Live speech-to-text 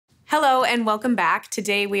Hello and welcome back.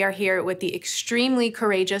 Today we are here with the extremely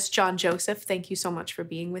courageous John Joseph. Thank you so much for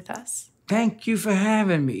being with us. Thank you for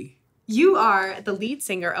having me. You are the lead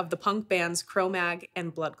singer of the punk bands Cro-Mag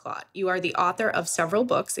and Blood Clot. You are the author of several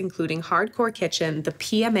books, including Hardcore Kitchen, The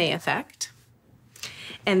PMA Effect,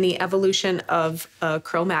 and The Evolution of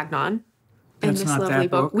Cro-Magnon. That's this not lovely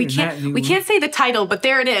that book. We can't say the title, but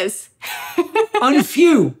there it is.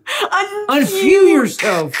 Unfew. Unfew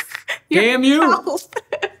yourself. Damn you.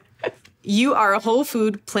 You are a whole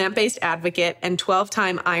food, plant-based advocate and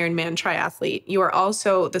 12-time Ironman triathlete. You are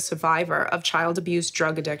also the survivor of child abuse,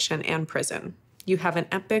 drug addiction, and prison. You have an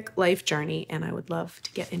epic life journey, and I would love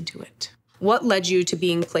to get into it. What led you to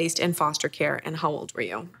being placed in foster care, and how old were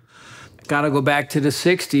you? Got to go back to the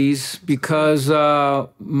 60s because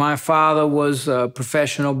my father was a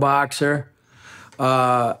professional boxer,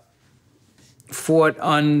 fought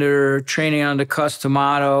training under Cus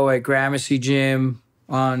D'Amato at Gramercy Gym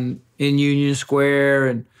in Union Square,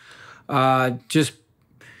 and just,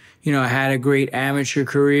 had a great amateur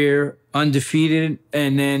career, undefeated,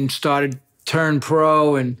 and then turned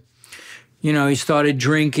pro, and, he started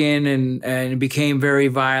drinking and became very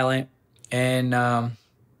violent, and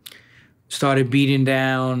started beating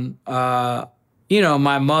down,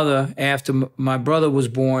 my mother after my brother was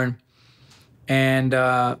born, and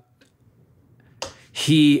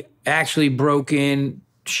he actually broke in.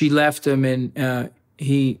 She left him, and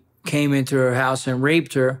he came into her house and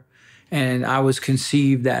raped her, and I was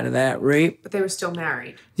conceived out of that rape. But they were still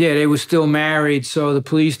married. Yeah, they were still married, so the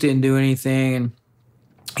police didn't do anything, and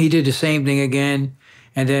he did the same thing again,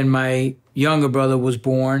 and then my younger brother was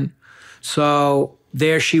born. So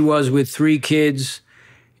there she was with 3 kids,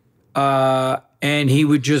 and he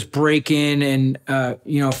would just break in and,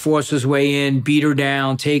 force his way in, beat her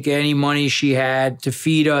down, take any money she had to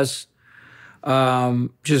feed us,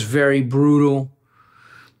 just very brutal.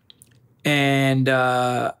 And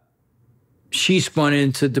she spun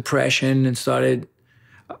into depression and started,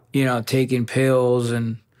 taking pills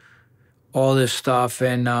and all this stuff.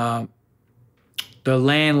 And the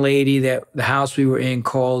landlady the house we were in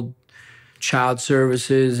called child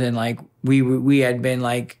services, and we had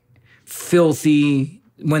been filthy.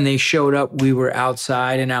 When they showed up, we were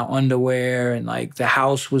outside in our underwear, and the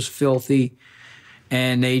house was filthy.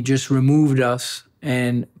 And they just removed us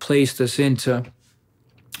and placed us into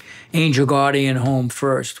Angel Guardian Home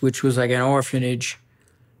first, which was an orphanage.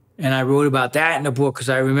 And I wrote about that in the book because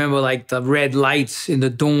I remember the red lights in the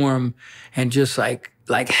dorm and just like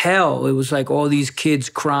hell. It was all these kids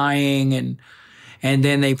crying, and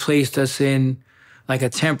then they placed us in a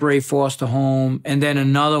temporary foster home, and then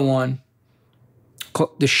another one,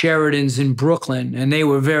 the Sheridans in Brooklyn, and they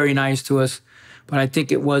were very nice to us. But I think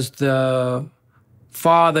it was the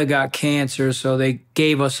father got cancer, so they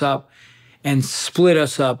gave us up and split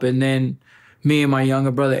us up, and then me and my younger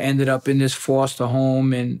brother ended up in this foster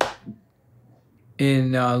home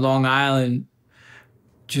in Long Island,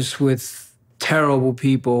 just with terrible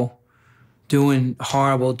people doing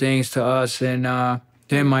horrible things to us. And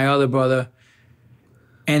then my other brother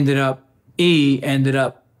ended up with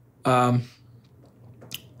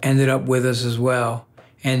us as well,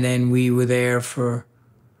 and then we were there for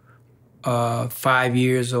 5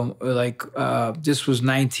 years. This was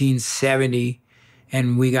 1970,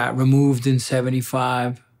 and we got removed in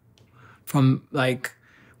 75 from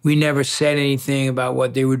we never said anything about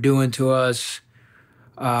what they were doing to us,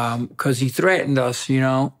 because he threatened us. He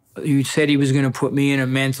said he was going to put me in a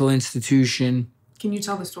mental institution. Can you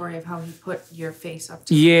tell the story of how he put your face up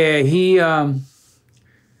to? Yeah, he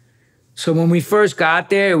so when we first got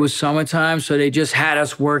there, it was summertime, so they just had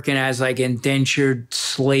us working as indentured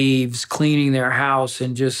slaves, cleaning their house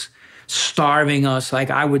and just starving us.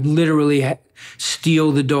 I would literally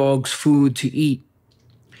steal the dog's food to eat.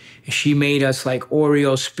 She made us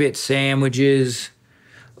Oreo spit sandwiches.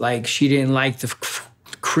 She didn't like the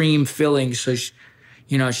cream filling, so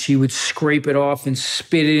she would scrape it off and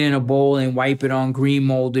spit it in a bowl and wipe it on green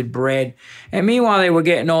molded bread. And meanwhile, they were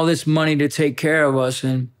getting all this money to take care of us,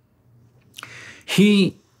 and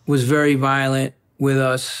he was very violent with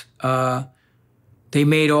us. They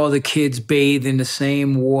made all the kids bathe in the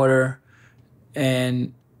same water,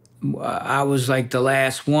 and I was the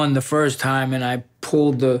last one the first time, and I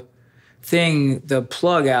pulled the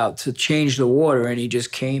plug out to change the water, and he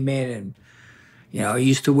just came in and, he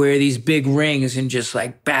used to wear these big rings and just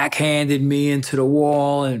backhanded me into the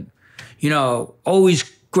wall, and, always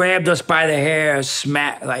grabbed us by the hair,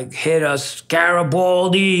 hit us,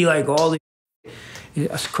 Garibaldi, all the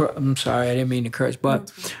I'm sorry, I didn't mean to curse,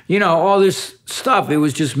 but, all this stuff. It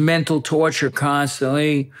was just mental torture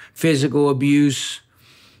constantly, physical abuse.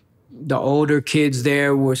 The older kids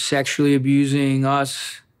there were sexually abusing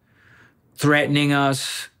us, threatening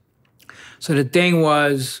us. So the thing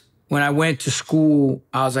was, when I went to school,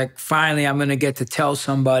 I was like, finally, I'm gonna get to tell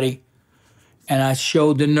somebody. And I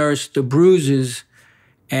showed the nurse the bruises,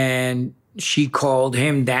 and she called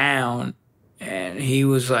him down, and he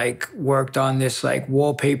was like, worked on this like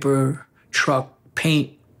wallpaper truck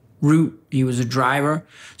paint route. He was a driver.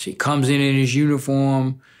 So he comes in his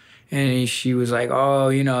uniform, and she was like, oh,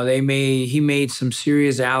 you know, he made some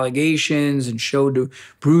serious allegations, and showed the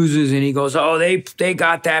bruises. And he goes, oh, they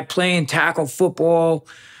got that playing tackle football.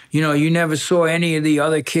 You know, you never saw any of the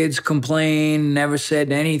other kids complain, never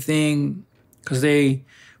said anything, because they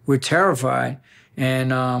were terrified.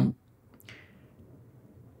 And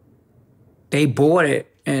they bought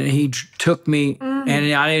it, and he took me,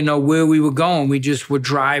 and I didn't know where we were going. We just were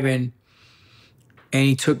driving, and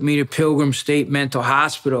he took me to Pilgrim State Mental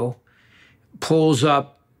Hospital, pulls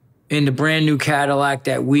up in the brand new Cadillac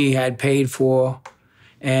that we had paid for,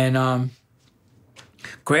 and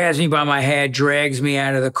grabs me by my hair, drags me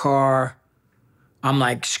out of the car. I'm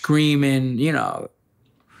like screaming, you know,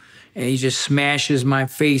 and he just smashes my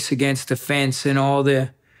face against the fence, and all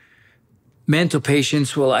the mental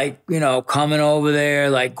patients were like, you know, coming over there,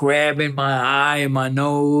 like grabbing my eye and my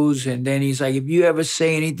nose. And then he's like, if you ever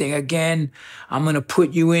say anything again, I'm going to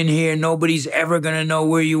put you in here. Nobody's ever going to know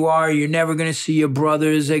where you are. You're never going to see your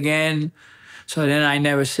brothers again. So then I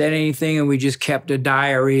never said anything, and we just kept a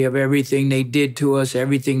diary of everything they did to us,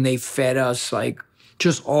 everything they fed us, like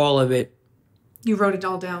just all of it. You wrote it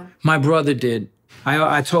all down? My brother did.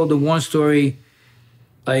 I told the one story.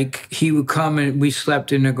 Like, he would come and we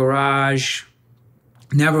slept in the garage,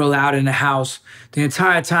 never allowed in the house. The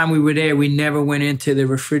entire time we were there, we never went into the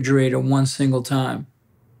refrigerator one single time.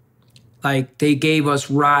 Like, they gave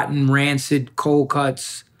us rotten, rancid cold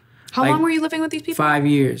cuts. How long were you living with these people? 5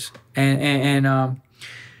 years. And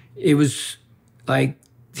it was like,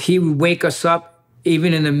 he would wake us up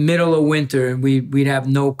even in the middle of winter, and we'd have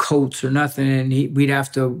no coats or nothing, and we'd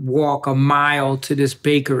have to walk a mile to this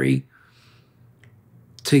bakery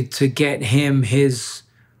to get him his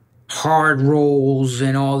hard rolls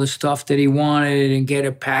and all the stuff that he wanted, and get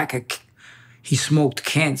a pack of, he smoked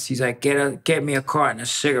Kents. He's like, get me a carton of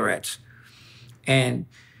cigarettes. And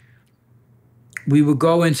we would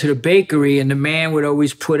go into the bakery, and the man would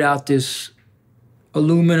always put out this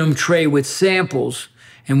aluminum tray with samples.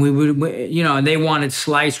 And we would, you know, and they wanted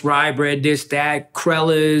sliced rye bread, this, that,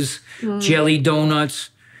 Krellas, jelly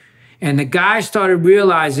donuts. And the guy started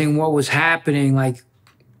realizing what was happening, like,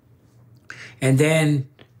 and then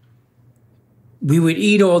we would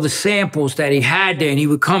eat all the samples that he had there, and he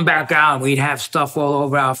would come back out, and we'd have stuff all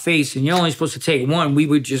over our face, and you're only supposed to take one. We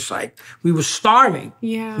would just like, we were starving.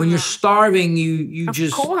 Yeah. When you're starving, you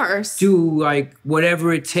just do like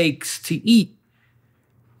whatever it takes to eat.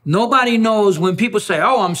 Nobody knows when people say,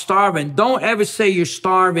 oh, I'm starving. Don't ever say you're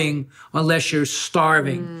starving unless you're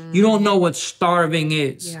starving. You don't know what starving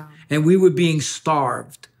is. Yeah. And we were being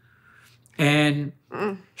starved. And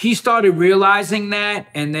he started realizing that,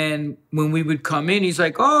 and then when we would come in, he's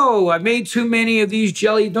like, oh, I made too many of these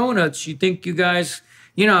jelly donuts. You think you guys,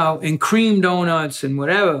 you know, and cream donuts and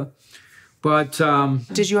whatever. But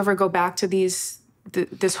did you ever go back to this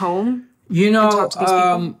home? You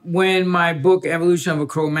know, when my book, Evolution of a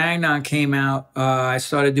Cro-Magnon, came out, I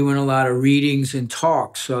started doing a lot of readings and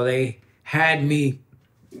talks. So they had me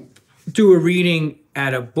do a reading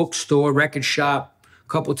at a bookstore, record shop, a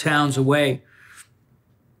couple towns away.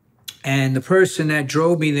 And the person that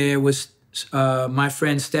drove me there was my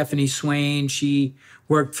friend Stephanie Swain. She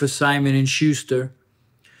worked for Simon & Schuster.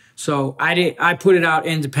 So I put it out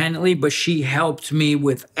independently, but she helped me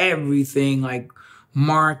with everything, like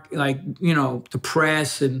you know, the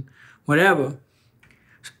press and whatever.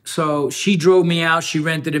 So she drove me out. She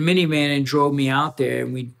rented a minivan and drove me out there.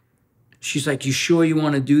 And she's like, you sure you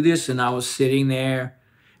want to do this? And I was sitting there.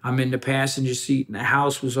 I'm in the passenger seat, and the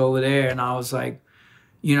house was over there. And I was like,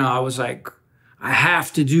 you know, I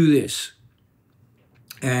have to do this.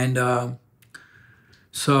 And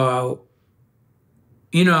so,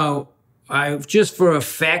 you know, I just for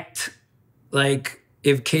effect, like,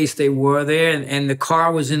 in case they were there, and the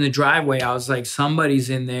car was in the driveway, I was like, somebody's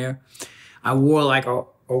in there. I wore like a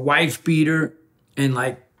wife beater and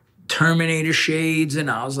like Terminator shades, and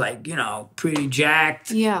I was like, you know, pretty jacked.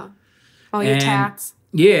 Yeah. All your tats.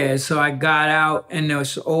 Yeah, so I got out, and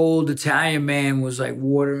this old Italian man was like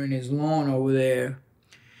watering his lawn over there.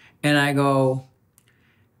 And I go,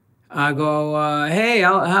 hey,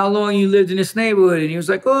 how long you lived in this neighborhood? And he was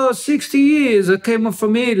like, oh, 60 years. I came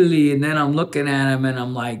from Italy. And then I'm looking at him, and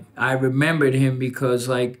I'm like, I remembered him because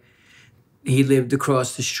like he lived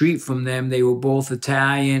across the street from them. They were both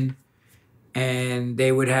Italian, and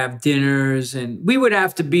they would have dinners, and we would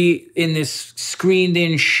have to be in this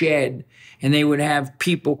screened-in shed, and they would have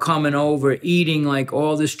people coming over eating like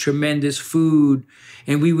all this tremendous food,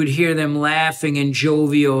 and we would hear them laughing and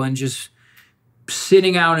jovial and just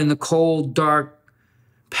sitting out in the cold, dark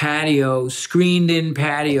patio, screened-in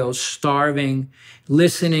patio, starving,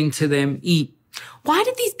 listening to them eat. Why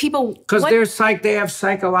did these people? Because they have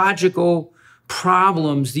psychological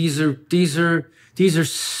problems. These are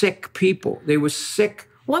sick people. They were sick.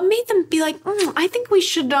 What made them be like, I think we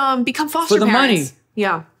should become foster For the parents? money.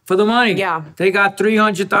 Yeah. For the money. Yeah. They got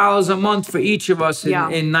 $300 a month for each of us in, Yeah.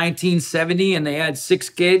 in 1970, and they had 6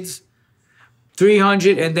 kids.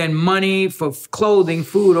 300, and then money for clothing,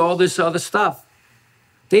 food, all this other stuff.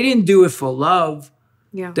 They didn't do it for love.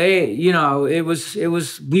 Yeah. It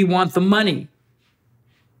was, we want the money.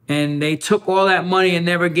 And they took all that money and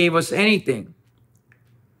never gave us anything.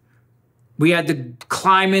 We had to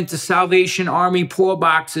climb into Salvation Army poor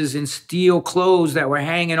boxes and steal clothes that were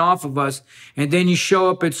hanging off of us. And then you show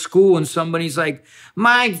up at school and somebody's like,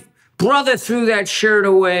 my brother threw that shirt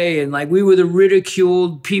away. And like, we were the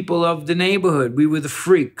ridiculed people of the neighborhood. We were the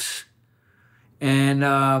freaks. And,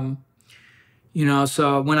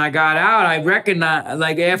 so when I got out, I recognized,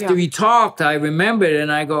 like after we talked, I remembered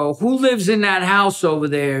and I go, who lives in that house over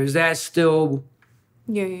there? Is that still?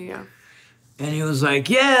 Yeah. And he was like,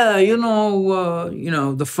 yeah,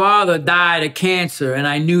 the father died of cancer. And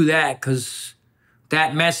I knew that because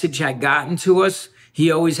that message had gotten to us.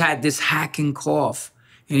 He always had this hacking cough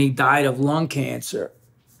and he died of lung cancer.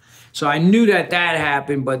 So I knew that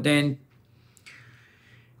happened, but then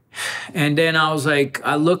I was like,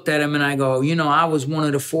 I looked at him and I go, I was one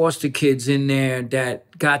of the foster kids in there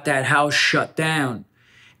that got that house shut down.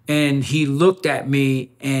 And he looked at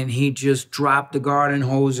me and he just dropped the garden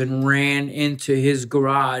hose and ran into his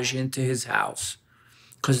garage, into his house.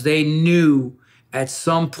 Because they knew at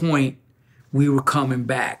some point we were coming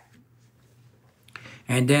back.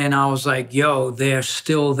 And then I was like, yo, they're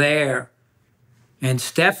still there. And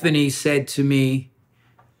Stephanie said to me,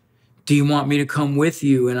 do you want me to come with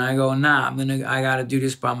you? And I go, nah, I got to do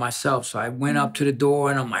this by myself. So I went up to the door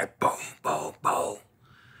and I'm like, boom, boom, boom.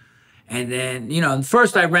 And then,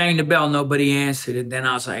 first I rang the bell, nobody answered. And then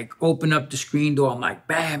I was like, open up the screen door. I'm like,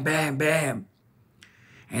 bam, bam, bam.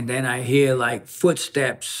 And then I hear like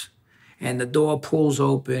footsteps and the door pulls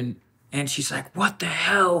open and she's like, what the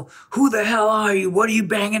hell? Who the hell are you? What are you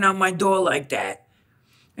banging on my door like that?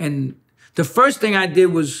 And the first thing I did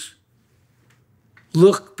was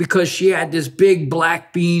look, because she had this big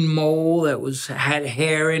black bean mole that had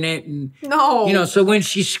hair in it. And, so when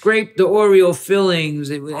she scraped the Oreo fillings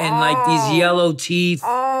and like these yellow teeth,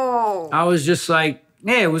 I was just like,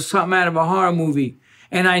 yeah, it was something out of a horror movie.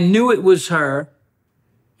 And I knew it was her.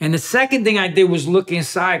 And the second thing I did was look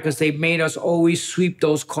inside because they made us always sweep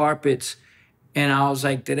those carpets. And I was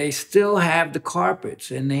like, do they still have the carpets?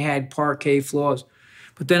 And they had parquet floors.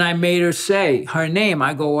 But then I made her say her name.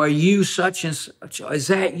 I go, are you such and such? Is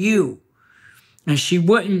that you? And she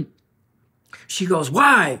wouldn't. She goes,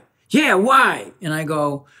 why? Yeah, why? And I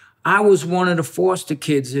go, I was one of the foster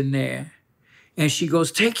kids in there. And she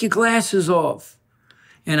goes, take your glasses off.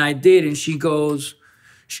 And I did. And she goes,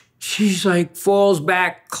 she's like, falls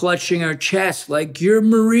back, clutching her chest, like, you're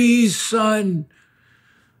Marie's son.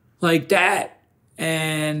 Like that.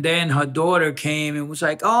 And then her daughter came and was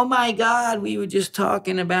like, oh my God, we were just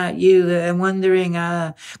talking about you and wondering,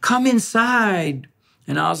 come inside.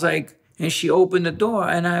 And I was like, and she opened the door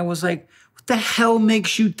and I was like, what the hell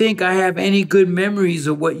makes you think I have any good memories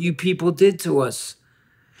of what you people did to us?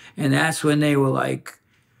 And that's when they were like,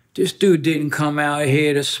 this dude didn't come out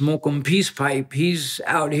here to smoke a peace pipe. He's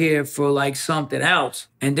out here for like something else.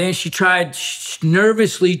 And then she tried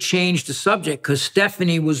nervously change the subject because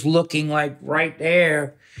Stephanie was looking like right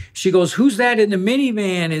there. She goes, who's that in the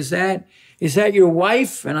minivan? Is that your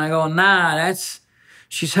wife? And I go, nah,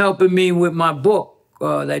 she's helping me with my book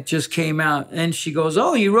that just came out. And she goes,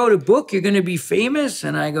 oh, you wrote a book? You're going to be famous?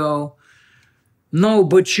 And I go, no,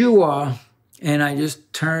 but you are. And I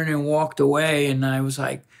just turned and walked away. And I was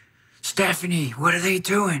like, Stephanie, what are they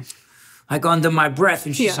doing? Like under my breath.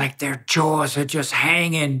 And she's like, their jaws are just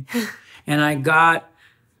hanging. And I got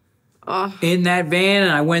in that van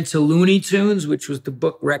and I went to Looney Tunes, which was the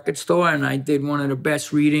book record store. And I did one of the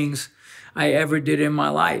best readings I ever did in my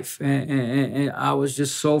life. And I was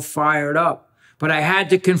just so fired up. But I had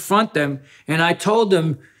to confront them. And I told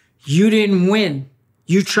them, you didn't win.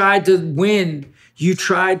 You tried to win. You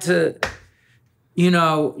tried to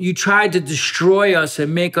destroy us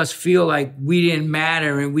and make us feel like we didn't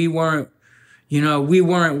matter and we weren't, you know, we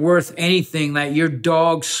weren't worth anything, that your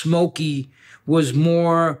dog Smokey was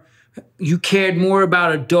more, you cared more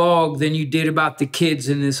about a dog than you did about the kids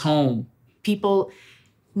in this home. People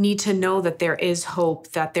need to know that there is hope,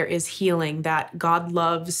 that there is healing, that God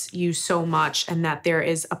loves you so much, and that there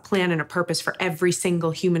is a plan and a purpose for every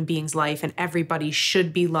single human being's life, and everybody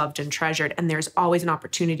should be loved and treasured. And there's always an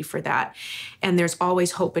opportunity for that. And there's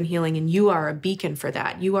always hope and healing. And you are a beacon for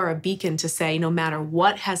that. You are a beacon to say, no matter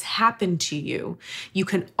what has happened to you, you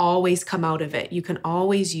can always come out of it. You can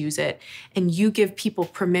always use it. And you give people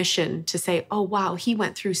permission to say, oh, wow, he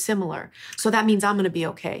went through similar. So that means I'm going to be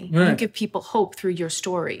okay. Right. You give people hope through your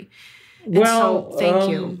story. And Well, so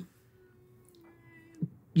thank you.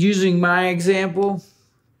 Using my example,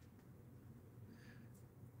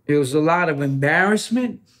 it was a lot of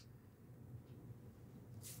embarrassment.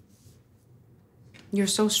 You're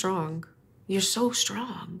so strong. You're so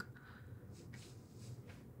strong.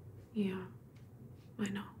 Yeah, I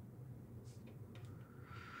know.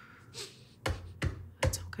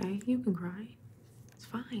 It's okay. You can cry. It's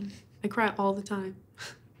fine. I cry all the time.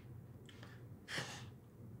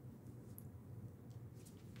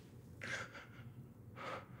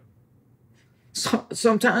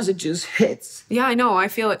 Sometimes it just hits. Yeah, I know. I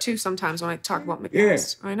feel it too sometimes when I talk about my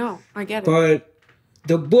past. I know. I get it. But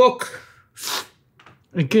the book,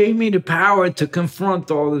 it gave me the power to confront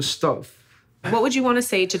all this stuff. What would you want to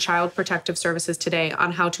say to Child Protective Services today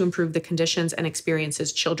on how to improve the conditions and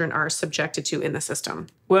experiences children are subjected to in the system?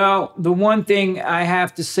 Well, the one thing I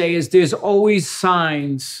have to say is there's always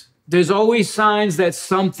signs. There's always signs that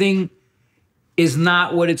something is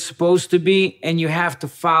not what it's supposed to be, and you have to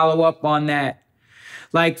follow up on that.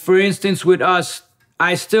 Like, for instance, with us,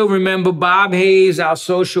 I still remember Bob Hayes, our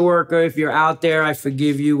social worker. If you're out there, I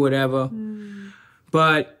forgive you, whatever.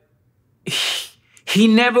 But he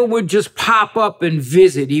never would just pop up and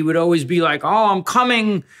visit. He would always be like, oh, I'm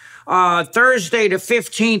coming Thursday the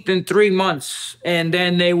 15th in 3 months. And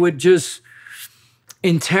then they would just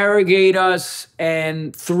interrogate us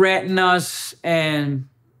and threaten us and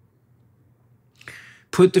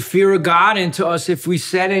put the fear of God into us if we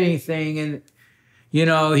said anything. And, you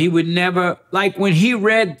know, he would never, like when he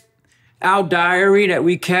read our diary that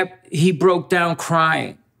we kept, he broke down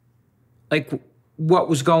crying. Like what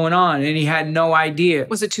was going on, and he had no idea.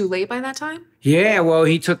 Was it too late by that time? Yeah, well,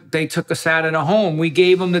 they took us out of the home. We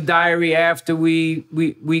gave him the diary after we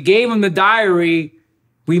gave him the diary.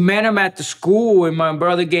 We met him at the school, and my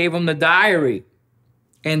brother gave him the diary.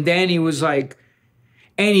 And then he was like,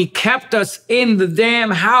 and he kept us in the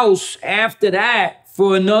damn house after that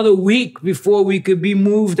for another week before we could be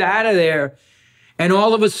moved out of there. And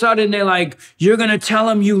all of a sudden, they're like, you're going to tell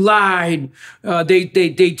them you lied.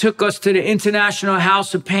 They took us to the International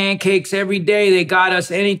House of Pancakes every day. They got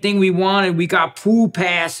us anything we wanted. We got pool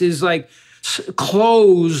passes, like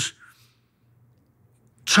clothes,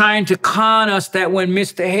 trying to con us that when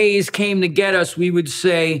Mr. Hayes came to get us, we would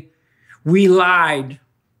say, we lied.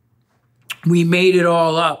 We made it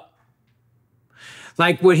all up.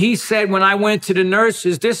 Like what he said when I went to the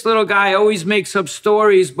nurses, this little guy always makes up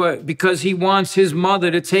stories, but because he wants his mother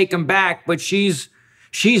to take him back, but she's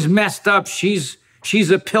messed up. She's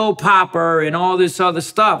a pill popper and all this other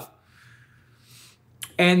stuff.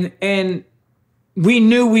 And we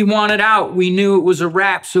knew we wanted out. We knew it was a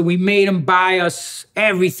wrap, so we made him buy us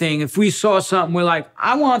everything. If we saw something, we're like,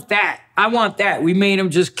 I want that. I want that. We made him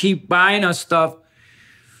just keep buying us stuff.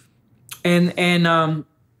 And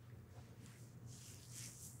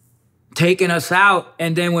taking us out.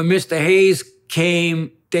 And then when Mr. Hayes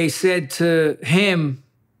came, they said to him,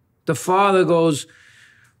 the father goes,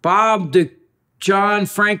 Bob, John,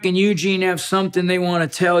 Frank, and Eugene have something they want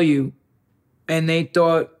to tell you. And they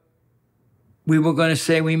thought we were going to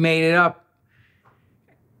say we made it up.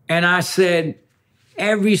 And I said,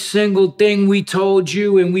 every single thing we told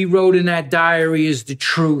you and we wrote in that diary is the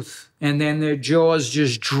truth. And then their jaws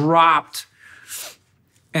just dropped.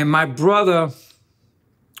 And my brother,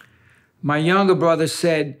 my younger brother,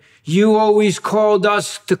 said, you always called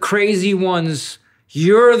us the crazy ones.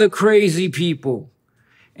 You're the crazy people.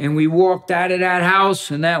 And we walked out of that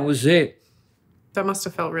house, and that was it. That must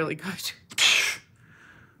have felt really good.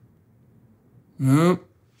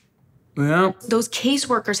 Yeah. Those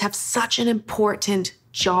caseworkers have such an important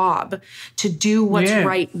job to do what's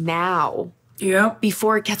right now. Yeah.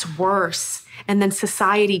 Before it gets worse, and then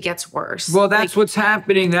society gets worse. Well, that's what's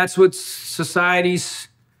happening. That's what society's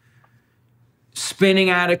spinning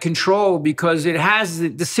out of control, because it has,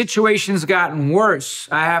 the situation's gotten worse.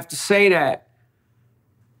 I have to say that.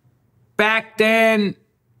 Back then,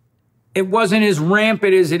 it wasn't as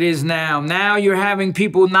rampant as it is now. Now you're having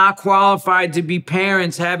people not qualified to be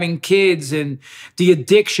parents having kids, and the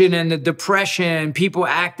addiction and the depression and people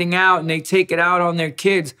acting out, and they take it out on their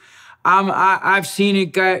kids. I've seen it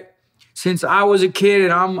get since I was a kid,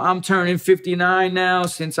 and I'm turning 59 now.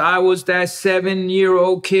 Since I was that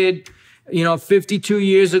 7-year-old kid, 52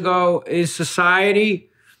 years ago, in society,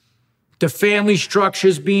 the family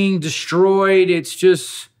structure's being destroyed. It's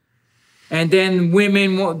just. And then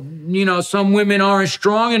women, some women aren't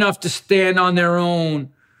strong enough to stand on their own.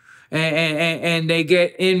 And they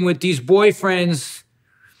get in with these boyfriends.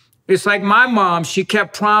 It's like my mom, she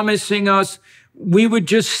kept promising us we would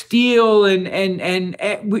just steal and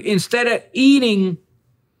instead of eating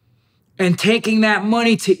and taking that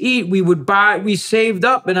money to eat, we saved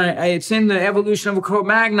up. And it's in the evolution of a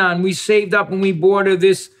Cro-Magnon. We saved up and we bought her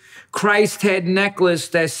this Christ head necklace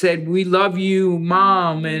that said, "We love you,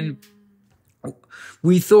 Mom." And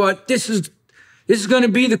we thought this is going to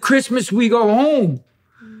be the Christmas we go home.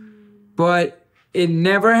 But it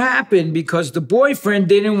never happened because the boyfriend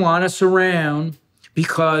didn't want us around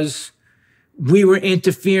because we were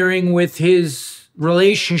interfering with his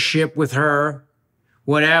relationship with her.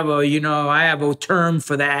 Whatever, I have a term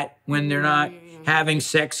for that when they're not having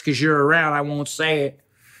sex because you're around. I won't say it.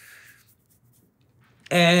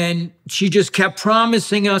 And she just kept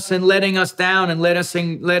promising us and letting us down and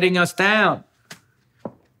letting us down.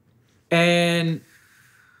 And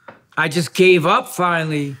I just gave up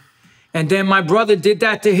finally. And then my brother did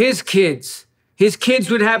that to his kids. His kids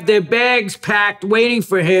would have their bags packed waiting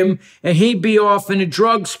for him, and he'd be off in a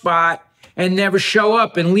drug spot and never show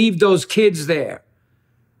up and leave those kids there.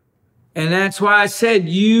 And that's why I said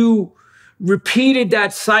you repeated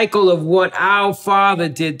that cycle of what our father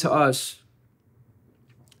did to us.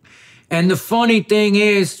 And the funny thing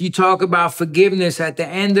is, you talk about forgiveness. At the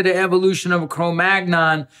end of the evolution of a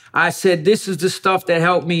Cro-Magnon, I said, this is the stuff that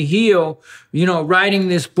helped me heal, writing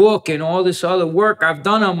this book and all this other work I've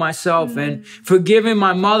done on myself and forgiving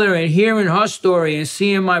my mother and hearing her story and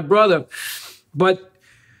seeing my brother. But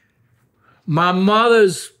my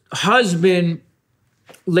mother's husband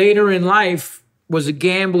later in life was a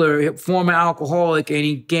gambler, former alcoholic, and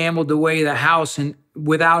he gambled away the house and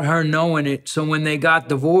without her knowing it. So when they got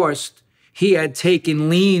divorced, he had taken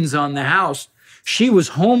liens on the house. She was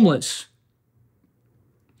homeless.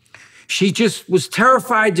 She just was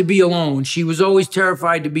terrified to be alone. She was always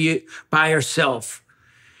terrified to be by herself.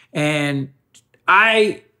 And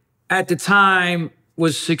I, at the time,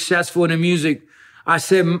 was successful in the music. I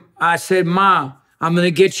said, "Ma, I'm going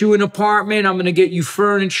to get you an apartment. I'm going to get you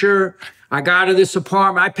furniture." I got her this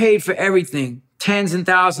apartment. I paid for everything, tens and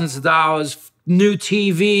thousands of dollars, new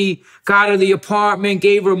TV, got her the apartment,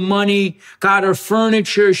 gave her money, got her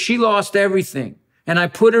furniture. She lost everything. And I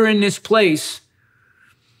put her in this place.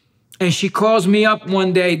 And she calls me up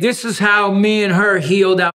one day. This is how me and her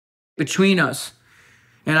healed out between us.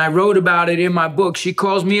 And I wrote about it in my book. She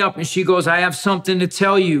calls me up and she goes, "I have something to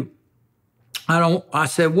tell you." I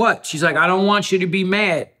said, "What?" She's like, "I don't want you to be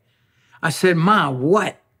mad." I said, "Ma,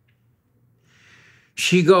 what?"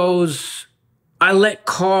 She goes, "I let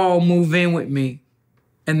Carl move in with me.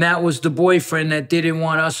 And that was the boyfriend that didn't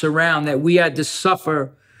want us around, that we had to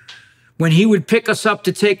suffer. When he would pick us up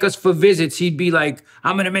to take us for visits, he'd be like,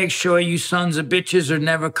 'I'm going to make sure you sons of bitches are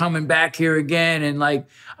never coming back here again.' And like,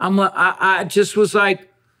 I just was like,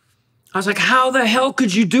 how the hell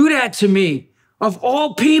could you do that to me? Of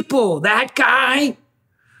all people, that guy?"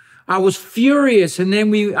 I was furious. And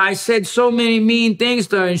then I said so many mean things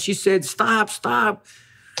to her, and she said, stop.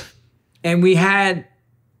 And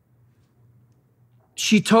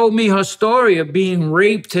she told me her story of being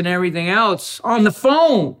raped and everything else on the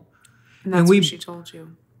phone. And that's what she told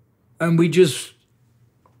you. And we just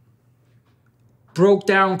broke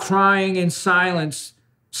down crying in silence,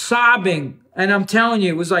 sobbing. And I'm telling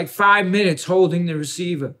you, it was like 5 minutes holding the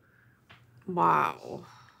receiver. Wow.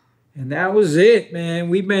 And that was it, man.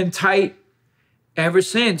 We've been tight ever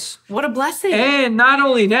since. What a blessing. And not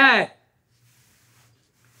only that,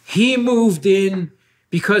 he moved in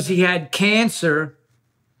because he had cancer.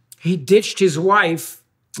 He ditched his wife,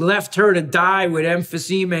 left her to die with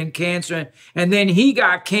emphysema and cancer. And then he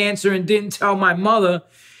got cancer and didn't tell my mother.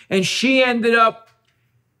 And she ended up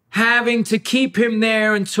having to keep him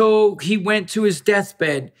there until he went to his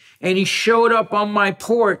deathbed. And he showed up on my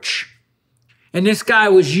porch. And this guy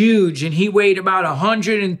was huge, and he weighed about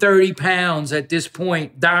 130 pounds at this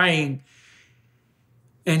point, dying,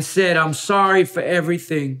 and said, "I'm sorry for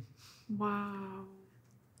everything." Wow.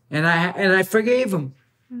 And I forgave him.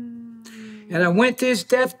 And I went to his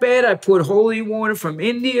deathbed. I put holy water from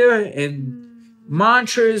India and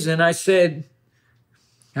mantras, and I said,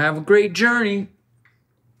 Have a great journey.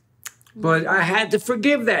 But I had to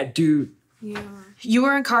forgive that dude. Yeah. You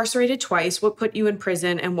were incarcerated twice. What put you in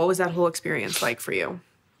prison, and what was that whole experience like for you?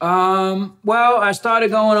 Well, I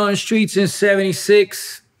started going on the streets in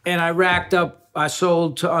 76, and I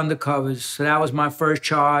sold to undercovers. So that was my first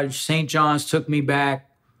charge. St. John's took me back,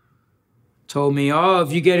 told me, oh,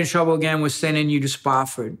 if you get in trouble again, we're sending you to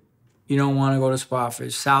Spofford. You don't want to go to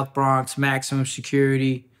Spofford. South Bronx, maximum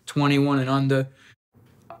security, 21 and under.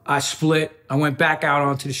 I split. I went back out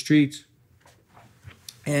onto the streets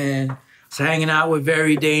and was hanging out with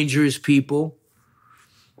very dangerous people.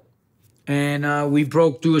 And we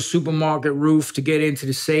broke through a supermarket roof to get into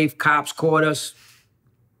the safe. Cops caught us.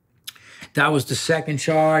 That was the second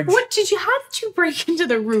charge. How did you break into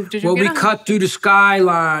the roof? We cut through the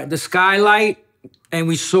skylight, and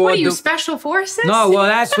we saw. What are you, special forces? No, well,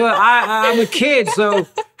 that's what I'm a kid, so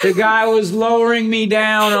the guy was lowering me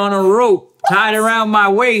down on a rope tied around my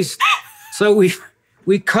waist. So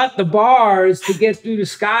we cut the bars to get through the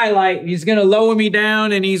skylight. He's gonna lower me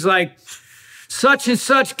down, and he's like, such and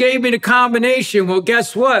such gave me the combination. Well,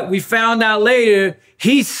 guess what? We found out later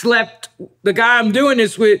the guy I'm doing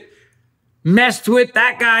this with messed with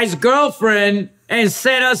that guy's girlfriend and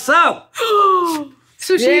set us up.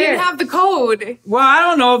 So she didn't have the code. Well, I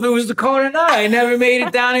don't know if it was the code or not. I never made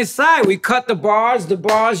it down inside. We cut the bars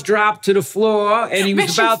dropped to the floor, and he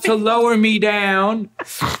was about to lower me down.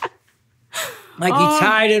 Like he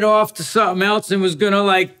tied it off to something else and was gonna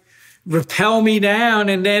like rappel me down,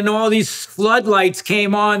 and then all these floodlights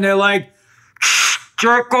came on. They're like,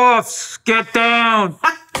 jerk off, get down.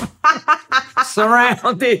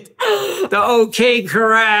 Surrounded the OK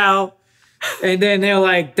Corral. And then they're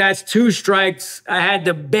like, that's 2 strikes. I had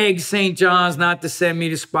to beg St. John's not to send me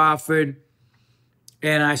to Spofford.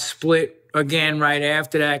 And I split again right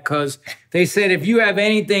after that because they said if you have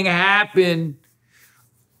anything happen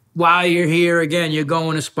while you're here, again, you're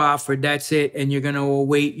going to Spofford. That's it. And you're going to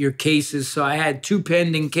await your cases. So I had 2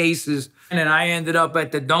 pending cases. And then I ended up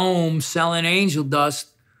at the Dome selling angel dust.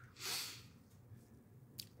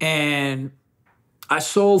 And I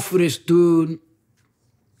sold for this dude.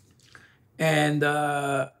 And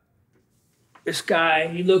this guy,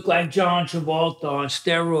 he looked like John Travolta on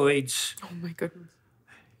steroids. Oh, my goodness.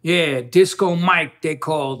 Yeah, Disco Mike, they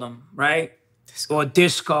called him, right? Or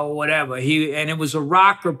Disco, or whatever. And it was a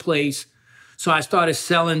rocker place. So I started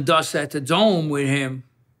selling dust at the Dome with him.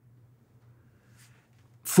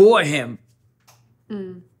 For him.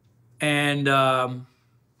 And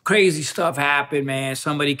crazy stuff happened, man.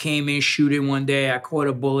 Somebody came in shooting one day. I caught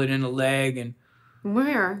a bullet in the leg. And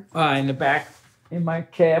where? In the back, in my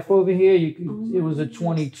calf over here. It was a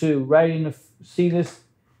 22, right in the, see this?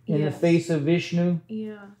 In the face of Vishnu.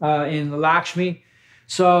 Yeah. In Lakshmi.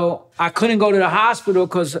 So I couldn't go to the hospital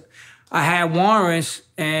because I had warrants.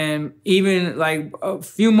 And even like a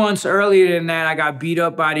few months earlier than that, I got beat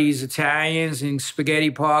up by these Italians in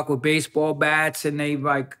Spaghetti Park with baseball bats. And they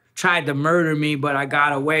like tried to murder me, but I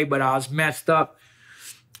got away. But I was messed up.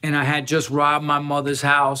 And I had just robbed my mother's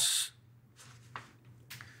house.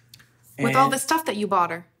 With all the stuff that you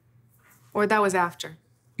bought her? Or that was after?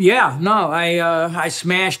 Yeah, no, I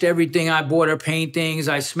smashed everything. I bought her paintings.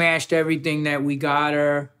 I smashed everything that we got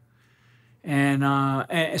her. And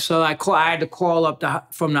so I had to call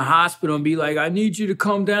up from the hospital and be like, I need you to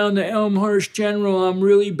come down to Elmhurst General. I'm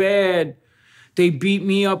really bad. They beat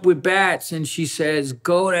me up with bats. And she says,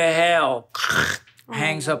 go to hell.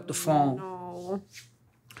 Hangs up the phone. No.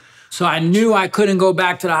 So I knew I couldn't go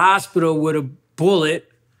back to the hospital with a bullet.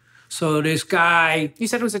 So this guy... You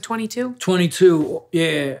said it was a 22? 22,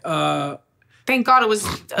 yeah. Thank God it was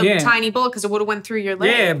a tiny bullet because it would have went through your leg.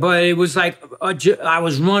 Yeah, but it was like I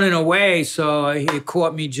was running away, so it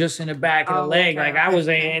caught me just in the back of the leg. Okay, like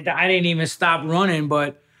I didn't even stop running,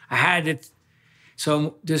 but I had to...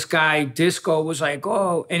 So this guy, Disco, was like,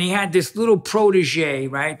 oh, and he had this little protege,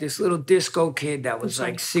 right? This little disco kid that was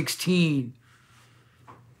like 16.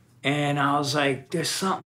 And I was like, there's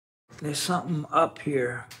something up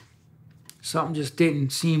here. Something just didn't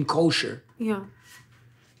seem kosher. Yeah.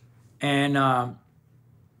 And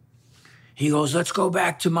he goes, let's go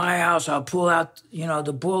back to my house. I'll pull out,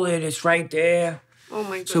 the bullet. It's right there. Oh, my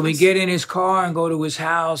goodness. So we get in his car and go to his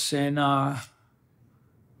house and,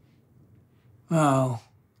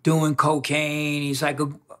 doing cocaine. He's like,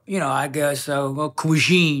 I guess a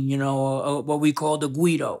cuisine, what we call the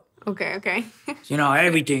Guido. Okay.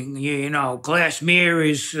 Everything, glass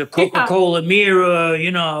mirrors, Coca-Cola mirror,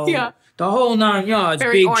 Yeah. The whole 9 yards,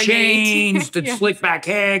 Very big ornate. chains, the slick back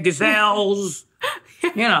hair, gazelles.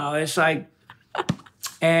 It's like,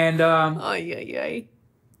 and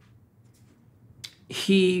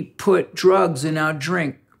he put drugs in our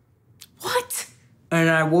drink. when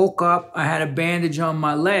I woke up, I had a bandage on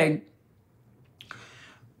my leg,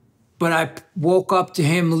 but I woke up to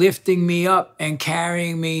him lifting me up and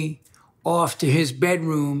carrying me off to his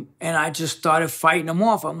bedroom, and I just started fighting him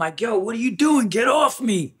off. I'm like, yo, what are you doing? Get off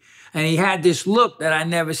me. And he had this look that I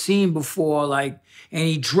never seen before, like, and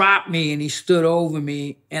he dropped me and he stood over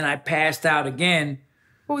me and I passed out again.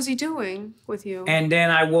 What was he doing with you? And then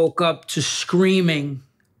I woke up to screaming,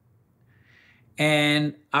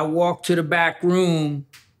 and I walked to the back room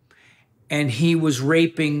and he was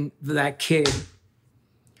raping that kid.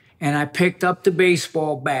 And I picked up the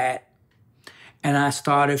baseball bat and I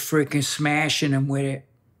started freaking smashing him with it.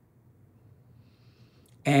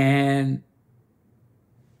 And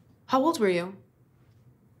how old were you?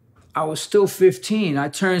 I was still 15. I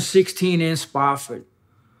turned 16 in Spofford.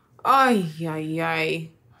 Ay, ay, ay.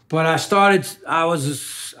 But I was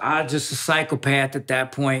just a psychopath at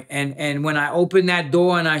that point. And when I opened that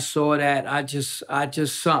door and I saw that,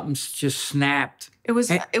 something just snapped. It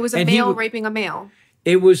was a male raping a male.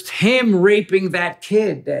 It was him raping that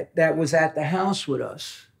kid that was at the house with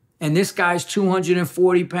us. And this guy's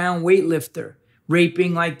 240-pound weightlifter,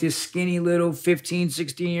 raping like this skinny little 15,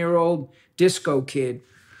 16-year-old disco kid.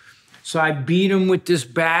 So I beat him with this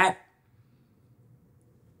bat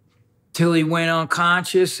till he went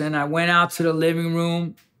unconscious, and I went out to the living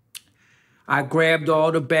room. I grabbed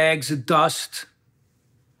all the bags of dust.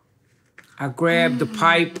 I grabbed the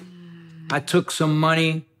pipe. I took some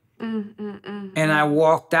money. And I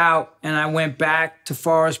walked out, and I went back to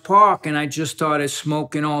Forest Park, and I just started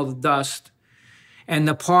smoking all the dust. And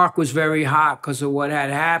the park was very hot because of what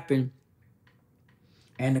had happened.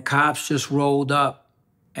 And the cops just rolled up,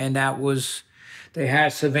 and they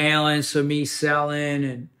had surveillance of me selling,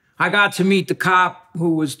 and I got to meet the cop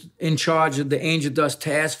who was in charge of the Angel Dust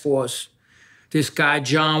Task Force. This guy,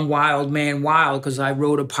 John Wildman Wild, because I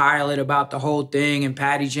wrote a pilot about the whole thing, and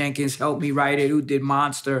Patty Jenkins helped me write it, who did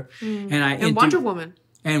Monster. And Wonder Woman.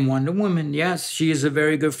 And Wonder Woman, yes. She is a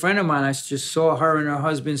very good friend of mine. I just saw her and her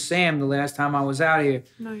husband, Sam, the last time I was out here.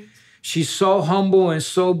 Nice. She's so humble and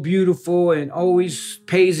so beautiful and always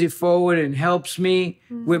pays it forward and helps me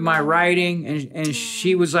with my writing. And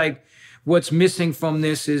she was like, what's missing from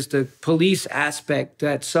this is the police aspect,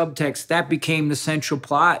 that subtext. That became the central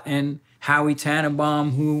plot. And Howie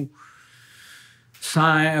Tannenbaum, who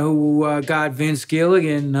got Vince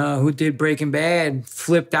Gilligan, who did Breaking Bad,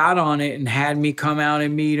 flipped out on it and had me come out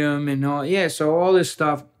and meet him and all. Yeah, so all this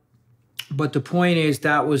stuff. But the point is,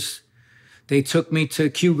 they took me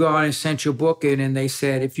to Kew Gardens Central Booking, and they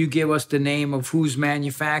said, if you give us the name of who's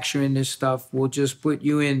manufacturing this stuff, we'll just put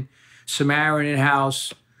you in Samaritan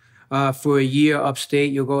House for a year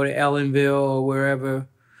upstate. You'll go to Ellenville or wherever.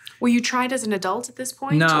 Were you tried as an adult at this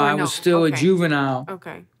point? No, I was still a juvenile.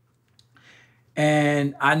 Okay.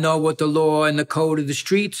 And I know what the law and the code of the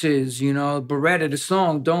streets is, you know. Beretta, the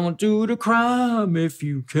song, don't do the crime if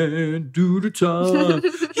you can't do the time.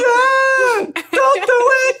 Yeah, don't do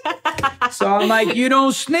it. So I'm like, you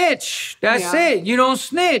don't snitch. That's it. You don't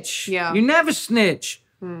snitch. Yeah. You never snitch.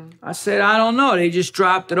 I said, I don't know. They just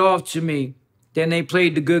dropped it off to me. Then they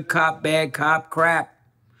played the good cop, bad cop crap.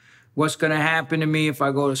 What's going to happen to me if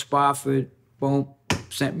I go to Spofford? Boom,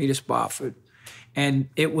 sent me to Spofford. And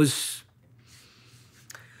it was,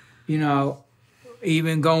 you know,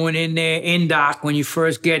 even going in there, in dock, when you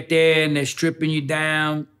first get there and they're stripping you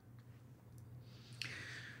down.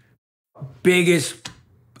 Biggest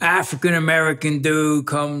African-American dude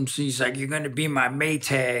comes, he's like, you're going to be my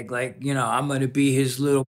Maytag. Like, you know, I'm going to be his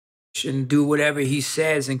little and do whatever he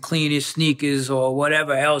says and clean his sneakers or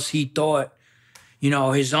whatever else he thought. You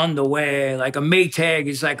know, his underwear, like a Maytag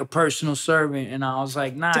is like a personal servant. And I was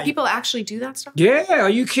like, nah. Do people actually do that stuff? Yeah, are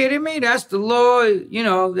you kidding me? That's the law, you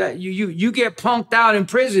know, that you get punked out in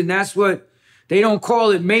prison. That's what, they don't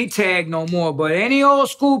call it Maytag no more. But any old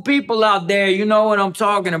school people out there, you know what I'm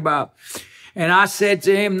talking about. And I said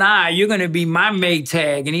to him, nah, you're going to be my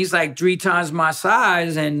Maytag. And he's like 3 times my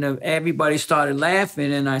size. And everybody started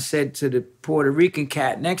laughing. And I said to the Puerto Rican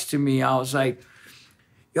cat next to me, I was like,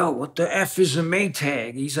 yo, what the F is a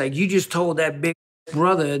Maytag? He's like, you just told that big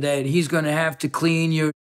brother that he's going to have to clean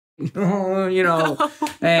your, you know,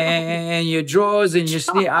 and your drawers and your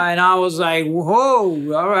sneakers. And I was like,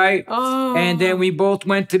 whoa, all right. Oh. And then we both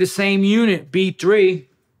went to the same unit, B3.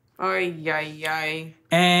 Ay, ay, ay.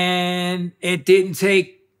 And it didn't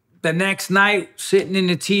take the next night, sitting in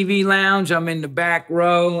the TV lounge, I'm in the back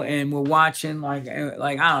row and we're watching like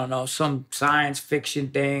I don't know, some science fiction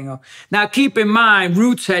thing. Now, keep in mind,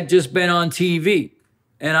 Roots had just been on TV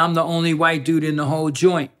and I'm the only white dude in the whole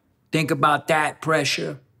joint. Think about that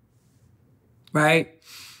pressure, right?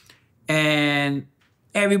 And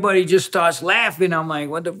everybody just starts laughing. I'm like,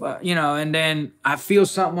 what the fuck? You know, and then I feel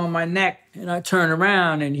something on my neck and I turn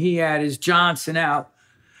around and he had his Johnson out,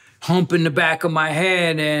 humping the back of my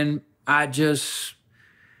head. And I just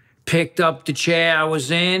picked up the chair I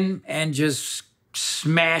was in and just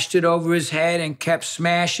smashed it over his head and kept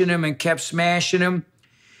smashing him and kept smashing him.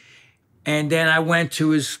 And then I went to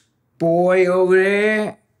his boy over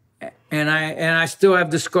there and I still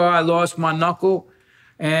have the scar. I lost my knuckle.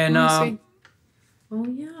 And oh,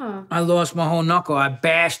 yeah. I lost my whole knuckle. I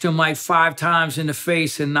bashed him like 5 times in the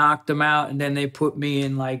face and knocked him out. And then they put me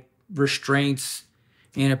in like restraints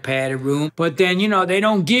in a padded room. But then, you know, they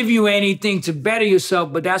don't give you anything to better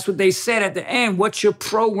yourself. But that's what they said at the end. What's your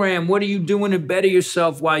program? What are you doing to better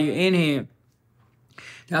yourself while you're in here?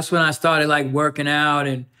 That's when I started like working out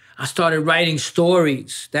and I started writing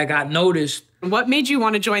stories that got noticed. What made you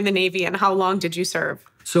want to join the Navy and how long did you serve?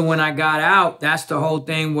 So when I got out, that's the whole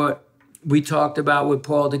thing what we talked about with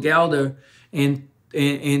Paul DeGelder in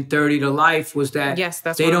 30 to Life was that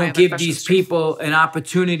they don't give these people an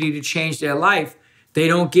opportunity to change their life. They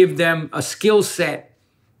don't give them a skill set.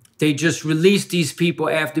 They just release these people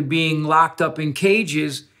after being locked up in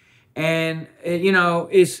cages. And, you know,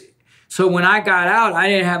 so when I got out, I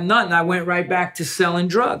didn't have nothing. I went right back to selling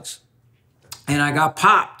drugs and I got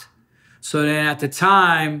popped. So then at the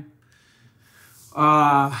time,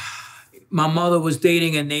 my mother was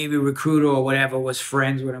dating a Navy recruiter or whatever, was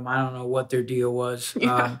friends with him. I don't know what their deal was.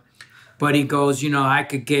 Yeah. But he goes, you know, I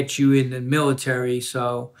could get you in the military.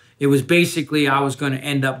 So it was basically I was going to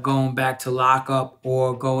end up going back to lockup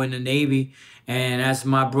or go in the Navy. And as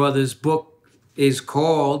my brother's book is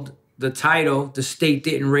called, the title, The State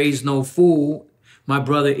Didn't Raise No Fool, my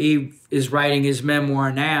brother E is writing his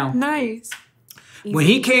memoir now. Nice. When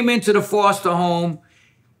he came into the foster home,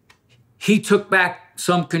 he took back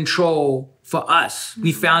some control for us.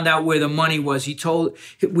 We found out where the money was.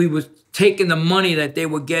 We were taking the money that they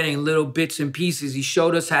were getting, little bits and pieces. He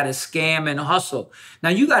showed us how to scam and hustle. Now,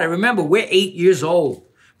 you got to remember, we're 8 years old,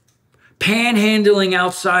 panhandling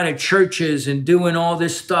outside of churches and doing all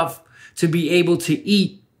this stuff to be able to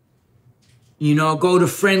eat, you know, go to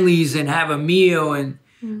Friendlies and have a meal and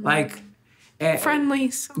like...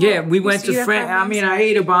 Friendlies. Yeah, we went to Friendlies. I mean, I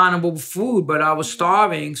ate abominable food, but I was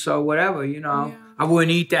starving, so whatever, you know. Yeah. I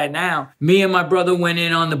wouldn't eat that now. Me and my brother went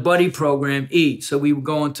in on the buddy program, so we were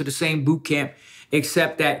going to the same boot camp,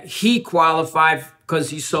 except that he qualified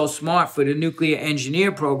because he's so smart for the nuclear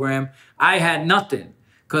engineer program. I had nothing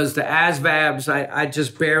because the ASVABs, I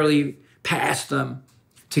just barely passed them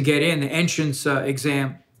to get in, the entrance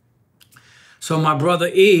exam. So my brother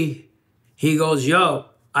E, he goes, yo,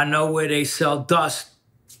 I know where they sell dust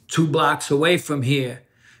 2 blocks away from here.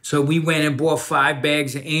 So we went and bought 5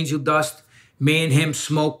 bags of angel dust. Me and him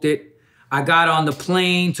smoked it. I got on the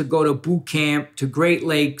plane to go to boot camp to Great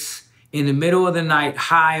Lakes in the middle of the night,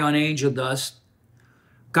 high on angel dust.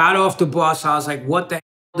 Got off the bus. I was like, what the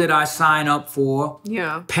hell did I sign up for?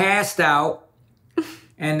 Yeah. Passed out.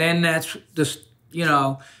 And then that's just, you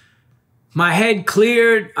know, my head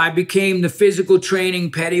cleared. I became the physical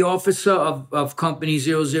training petty officer of Company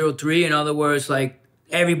 003. In other words, like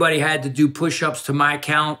everybody had to do push-ups to my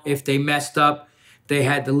count. If they messed up, they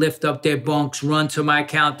had to lift up their bunks, run to my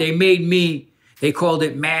count. They made me, they called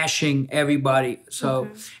it mashing everybody. So,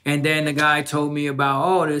 and then the guy told me about,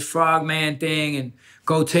 oh, this frogman thing and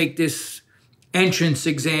go take this entrance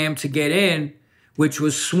exam to get in, which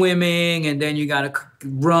was swimming. And then you got to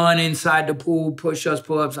run inside the pool, push-ups,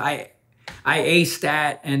 pull-ups. I aced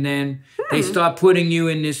that, and then they start putting you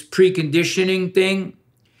in this preconditioning thing.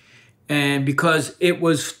 And because it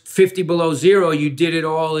was 50 below zero, you did it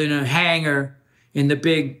all in a hangar, in the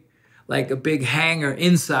big, like a big hangar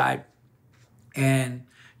inside. And,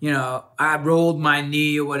 you know, I rolled my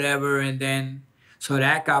knee or whatever, and then, so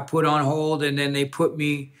that got put on hold, and then they put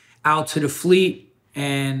me out to the fleet,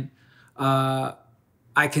 and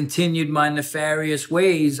I continued my nefarious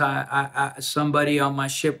ways. Somebody on my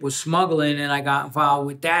ship was smuggling, and I got involved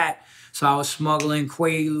with that. So I was smuggling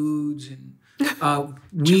Quaaludes and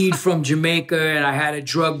weed from Jamaica, and I had a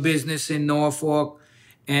drug business in Norfolk.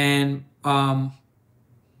 And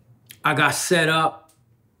I got set up,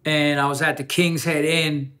 and I was at the King's Head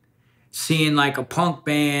Inn seeing like a punk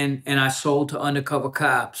band, and I sold to undercover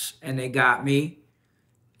cops, and they got me.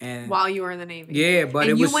 And while you were in the Navy. Yeah, but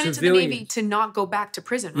it was civilians. And you went into the Navy to not go back to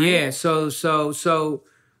prison, right? Yeah, so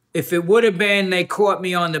if it would have been they caught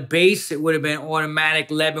me on the base, it would have been automatic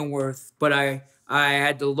Leavenworth. But I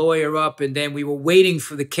had to lawyer up, and then we were waiting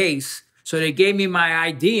for the case. So they gave me my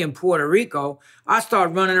ID in Puerto Rico. I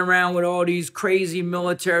started running around with all these crazy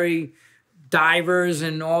military divers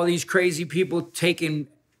and all these crazy people taking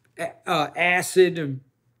acid and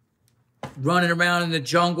running around in the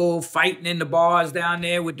jungle, fighting in the bars down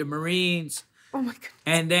there with the Marines. Oh my God.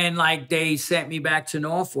 And then like they sent me back to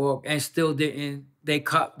Norfolk and still didn't. They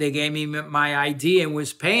gave me my ID and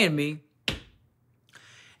was paying me.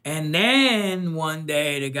 And then one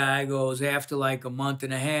day the guy goes, after like a month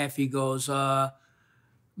and a half, he goes,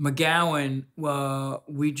 McGowan,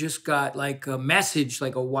 we just got like a message,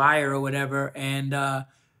 like a wire or whatever, and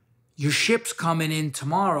your ship's coming in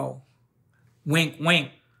tomorrow. Wink, wink.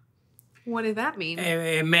 What did that mean?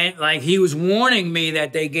 It meant like he was warning me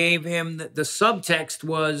that they gave him, the subtext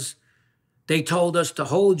was, they told us to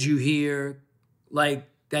hold you here, like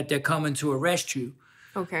that they're coming to arrest you.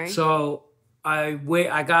 Okay. So I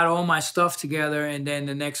got all my stuff together, and then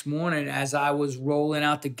the next morning, as I was rolling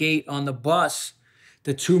out the gate on the bus,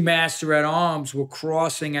 the two master-at-arms were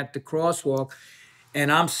crossing at the crosswalk,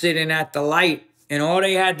 and I'm sitting at the light, and all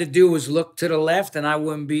they had to do was look to the left, and I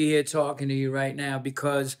wouldn't be here talking to you right now,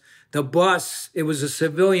 because the bus, it was a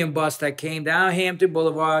civilian bus that came down Hampton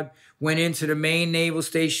Boulevard, went into the main naval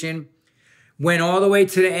station, went all the way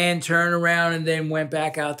to the end, turned around, and then went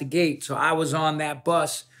back out the gate. So I was on that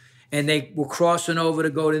bus, and they were crossing over to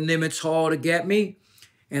go to Nimitz Hall to get me.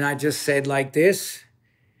 And I just said like this,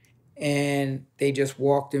 and they just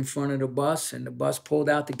walked in front of the bus, and the bus pulled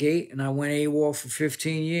out the gate, and I went AWOL for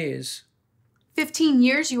 15 years. 15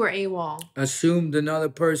 years you were AWOL. Assumed another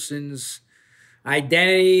person's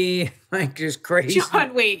identity, like just crazy.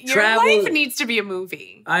 John, wait, your life needs to be a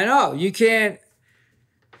movie. I know, you can't,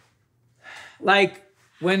 like,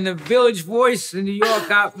 when the Village Voice in New York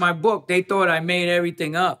got my book, they thought I made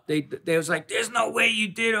everything up. They was like, there's no way you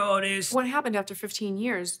did all this. What happened after 15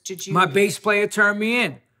 years? Did you... My bass player turned me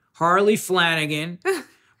in. Harley Flanagan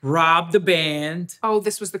robbed the band. Oh,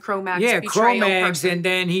 this was the Cro-Mags. Yeah, Cro-Mags, and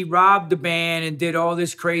then he robbed the band and did all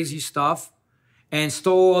this crazy stuff and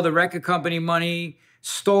stole all the record company money,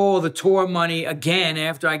 stole the tour money again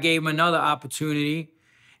after I gave him another opportunity.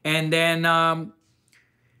 And then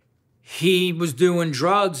he was doing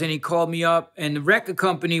drugs, and he called me up, and the record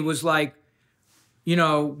company was like, you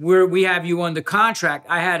know, we have you under contract.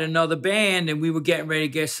 I had another band, and we were getting ready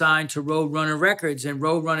to get signed to Roadrunner Records, and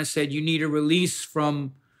Roadrunner said, you need a release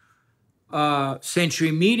from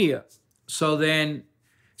Century Media. So then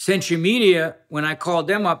Century Media, when I called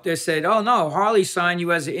them up, they said, oh no, Harley signed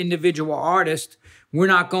you as an individual artist. We're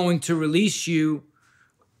not going to release you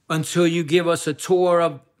until you give us a tour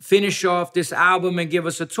of, finish off this album and give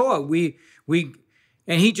us a tour.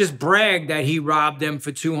 And he just bragged that he robbed them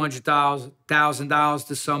for $200,000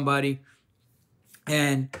 to somebody.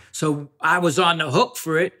 And so I was on the hook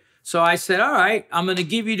for it. So I said, all right, I'm going to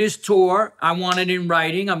give you this tour. I want it in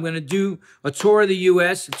writing. I'm going to do a tour of the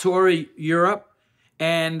US, a tour of Europe.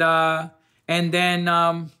 And then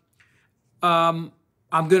I'm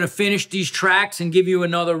going to finish these tracks and give you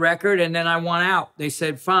another record, and then I want out. They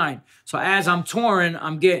said, fine. So as I'm touring,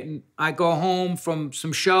 I go home from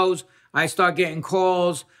some shows, I start getting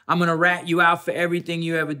calls. I'm going to rat you out for everything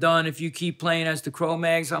you ever done if you keep playing as the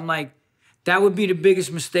Cro-Mags. I'm like, that would be the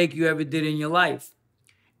biggest mistake you ever did in your life.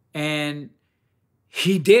 And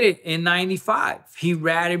he did it in 95. He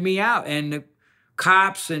ratted me out, and the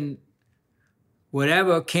cops and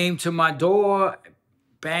whatever came to my door,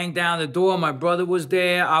 banged down the door. My brother was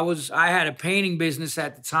there. I had a painting business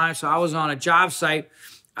at the time, so I was on a job site.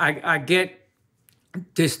 I get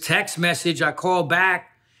this text message. I call back,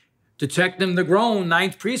 Detective McGowan,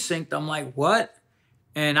 9th Precinct. I'm like, what?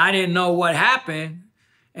 And I didn't know what happened.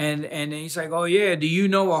 And he's like, oh yeah, do you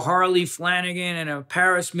know a Harley Flanagan and a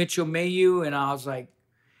Paris Mitchell-Mayhew? And I was like,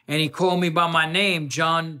 and he called me by my name,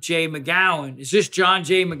 John J. McGowan. Is this John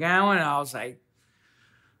J. McGowan? And I was like,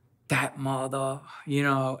 that mother, you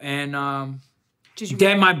know. And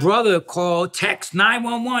then my brother called, text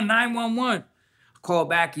 911, 911. I called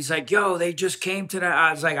back, he's like, yo, they just came to that.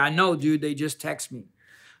 I was like, I know, dude, they just text me.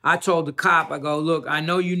 I told the cop, I go, look, I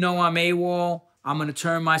know you know I'm AWOL. I'm going to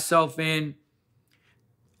turn myself in.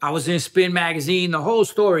 I was in Spin Magazine, the whole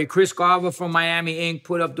story. Chris Garver from Miami Inc.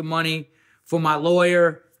 put up the money for my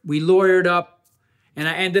lawyer. We lawyered up, and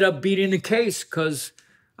I ended up beating the case because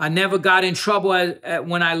I never got in trouble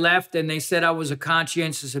when I left, and they said I was a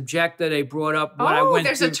conscientious objector. They brought up what I went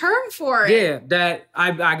there's a term for it. Yeah, that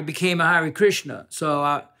I became a Hare Krishna.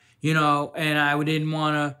 So, you know, and I didn't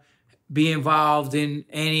want to be involved in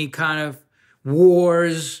any kind of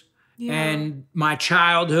wars and my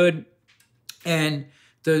childhood. And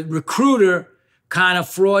the recruiter kind of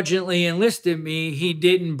fraudulently enlisted me. He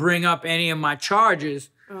didn't bring up any of my charges.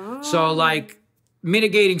 Oh. So, like,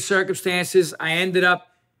 mitigating circumstances, I ended up,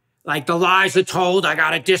 like, the lies are told, I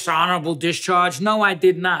got a dishonorable discharge. No, I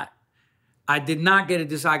did not. I did not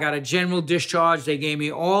get I got a general discharge. They gave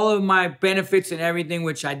me all of my benefits and everything,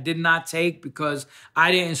 which I did not take because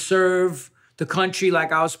I didn't serve the country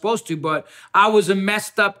like I was supposed to. But I was a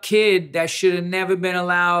messed up kid that should have never been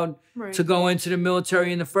allowed to go into the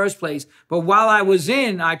military in the first place. But while I was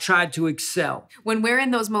in, I tried to excel. When we're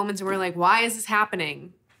in those moments and we're like, why is this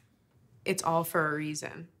happening? It's all for a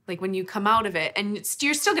reason. Like when you come out of it, and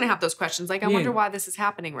you're still going to have those questions. Like, I wonder why this is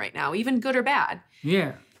happening right now, even good or bad.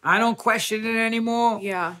 Yeah. I don't question it anymore.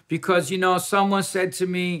 Yeah. Because, you know, someone said to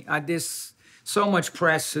me, I did so much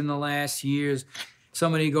press in the last years.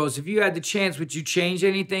 Somebody goes, if you had the chance, would you change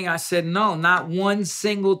anything? I said, no, not one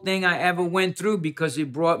single thing I ever went through, because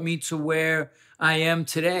it brought me to where I am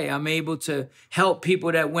today. I'm able to help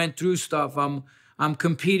people that went through stuff. I'm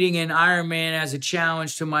competing in Ironman as a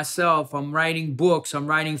challenge to myself. I'm writing books. I'm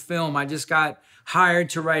writing film. I just got hired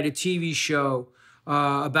to write a TV show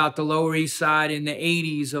about the Lower East Side in the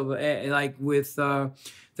 80s, of like with the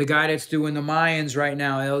guy that's doing the Mayans right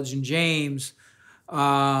now, Elgin James.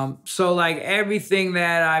 So like everything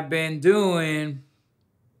that I've been doing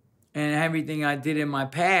and everything I did in my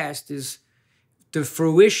past, is the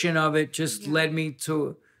fruition of it just led me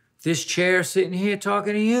to this chair sitting here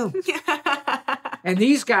talking to you. And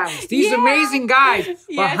these guys, these amazing guys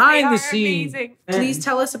behind the scenes. Please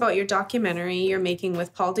tell us about your documentary you're making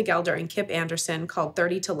with Paul DeGelder and Kip Anderson called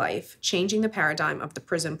 30 to Life, Changing the Paradigm of the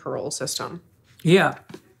Prison Parole System. Yeah,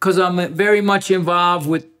 because I'm very much involved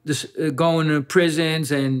with this, going to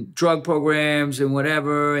prisons and drug programs and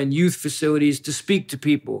whatever, and youth facilities to speak to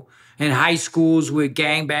people, and high schools with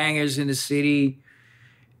gangbangers in the city.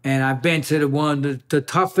 And I've been to the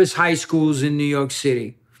toughest high schools in New York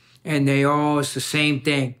City. And it's the same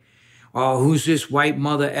thing. Oh, who's this white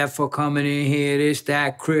mother effer coming in here? This,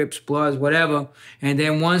 that, Crips, Bloods, whatever. And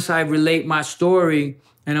then once I relate my story,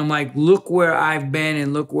 and I'm like, look where I've been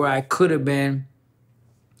and look where I could have been,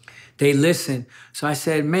 they listen. So I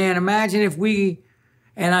said, man, imagine if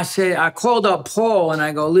I called up Paul and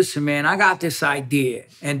I go, listen, man, I got this idea.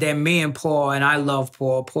 And then me and Paul, and I love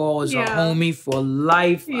Paul. Paul is a homie for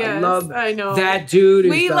life. Yes, I know that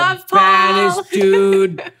dude. We love the baddest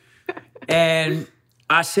dude. And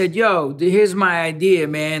I said, yo, here's my idea,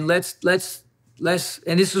 man. Let's,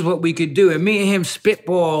 and this is what we could do. And me and him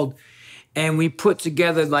spitballed, and we put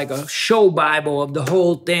together like a show Bible of the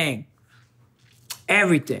whole thing.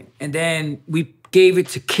 Everything. And then we gave it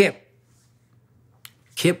to Kip.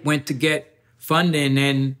 Kip went to get funding,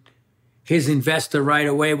 and his investor right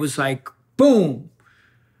away was like, boom.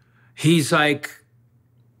 He's like,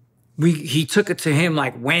 he took it to him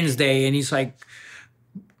like Wednesday, and he's like,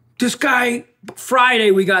 this guy,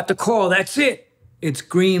 Friday, we got the call. That's it. It's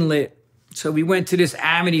greenlit. So we went to this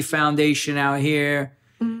Amity Foundation out here,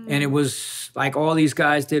 and it was like all these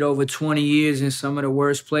guys did over 20 years in some of the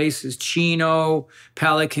worst places. Chino,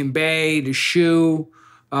 Pelican Bay, The Shoe,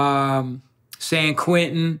 San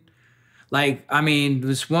Quentin. Like, I mean,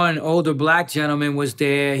 this one older black gentleman was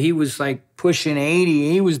there. He was like pushing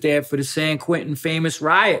 80. He was there for the San Quentin famous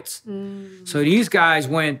riots. So these guys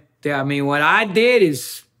went there. I mean, what I did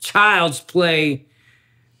is child's play,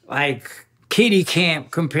 like kiddie camp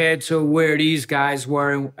compared to where these guys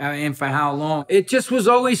were and for how long. It just was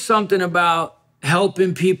always something about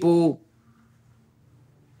helping people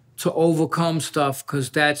to overcome stuff, because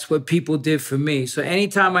that's what people did for me. So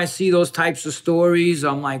anytime I see those types of stories,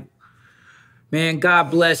 I'm like, man, God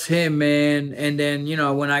bless him, man. And then, you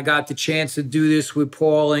know, when I got the chance to do this with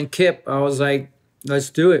Paul and Kip, I was like, let's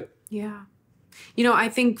do it. Yeah. You know, I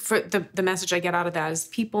think for the message I get out of that is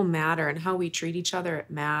people matter, and how we treat each other,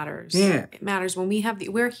 it matters. Yeah. It matters when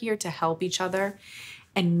we're here to help each other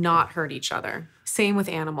and not hurt each other. Same with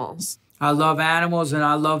animals. I love animals and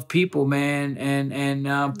I love people, man.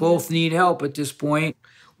 And both need help at this point.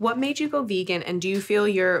 What made you go vegan, and do you feel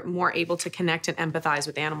you're more able to connect and empathize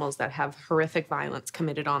with animals that have horrific violence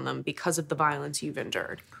committed on them because of the violence you've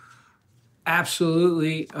endured?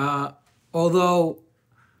 Absolutely. Although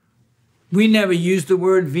we never used the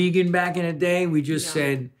word vegan back in the day. We just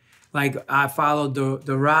said, like, I followed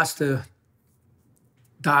the Rasta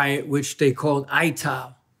diet, which they called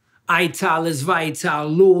ITAL. ITAL is vital,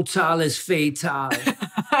 LOTAL is fatal.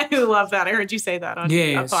 I love that. I heard you say that on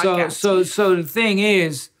a podcast. So the thing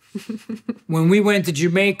is, when we went to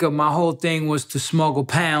Jamaica, my whole thing was to smuggle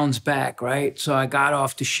pounds back, right? So I got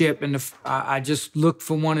off the ship, and I just looked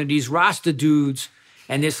for one of these Rasta dudes,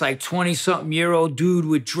 and this like 20-something-year-old dude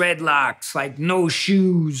with dreadlocks, like no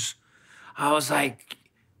shoes. I was like,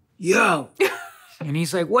 yo, And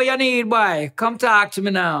he's like, what you need, boy? Come talk to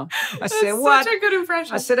me now. I said, what? Such a good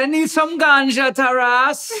impression. I said, I need some ganja,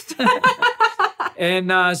 Taras. And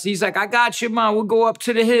so he's like, I got you, man. We'll go up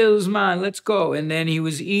to the hills, man. Let's go. And then he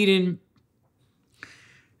was eating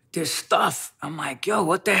this stuff. I'm like, yo,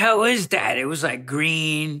 what the hell is that? It was like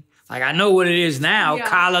green. Like, I know what it is now. Yeah.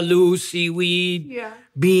 Callaloo, seaweed,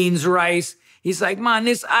 beans, rice. He's like, man,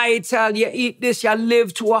 this I tell you, eat this, you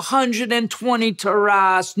live to 120,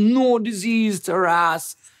 Taras. No disease,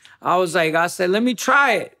 Taras. I said, let me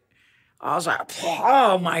try it. I was like,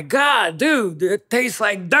 oh my God, dude, it tastes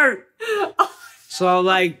like dirt. So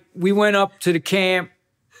like, we went up to the camp,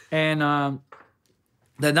 and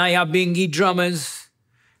the Nyabingi drummers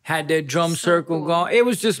had their drum circle going. It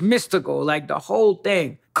was just mystical, like the whole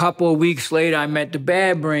thing. Couple of weeks later, I met the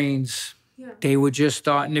Bad Brains. Yeah. They were just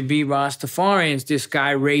starting to be Rastafarians. This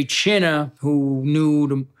guy, Ray Chinna, who knew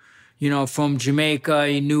them, you know, from Jamaica,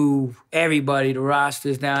 he knew everybody, the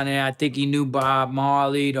Rastas down there. I think he knew Bob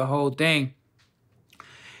Marley, the whole thing.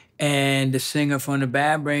 And the singer from the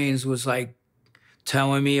Bad Brains was like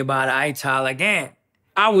telling me about Ital again.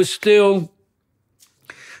 I was still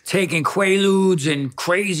taking Quaaludes and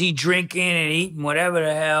crazy drinking and eating whatever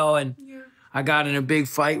the hell. And I got in a big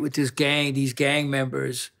fight with these gang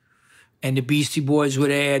members. And the Beastie Boys were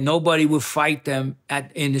there. Nobody would fight them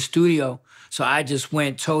in the studio. So I just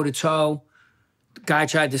went toe to toe. The guy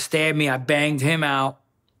tried to stab me. I banged him out,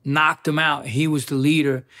 knocked him out. He was the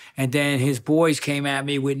leader. And then his boys came at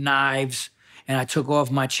me with knives, and I took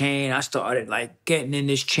off my chain. I started like getting in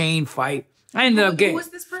this chain fight. I ended up getting— Who was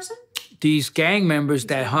this person? These gang members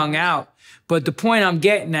that hung out. But the point I'm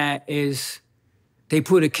getting at is they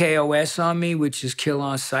put a KOS on me, which is kill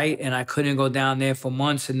on sight, and I couldn't go down there for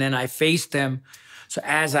months. And then I faced them. So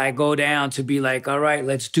as I go down to be like, all right,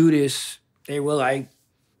 let's do this, they were like,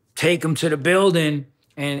 take them to the building.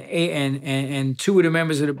 And two of the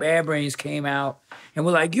members of the Bad Brains came out and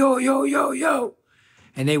were like, yo, yo, yo, yo.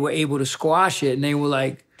 And they were able to squash it. And they were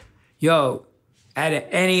like, yo, out of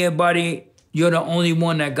anybody, you're the only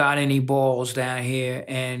one that got any balls down here.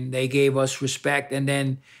 And they gave us respect. And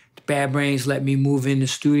then the Bad Brains let me move in the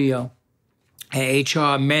studio. And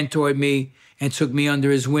HR mentored me and took me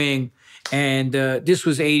under his wing. And this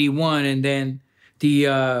was 81. And then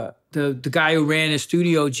the guy who ran the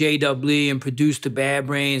studio, J.W. Lee, and produced the Bad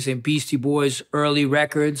Brains and Beastie Boys' early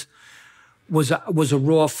records, was a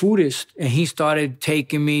raw foodist. And he started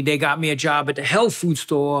taking me, they got me a job at the health food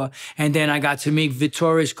store. And then I got to meet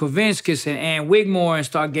Vittorius Kovinskis and Ann Wigmore and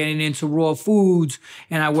start getting into raw foods.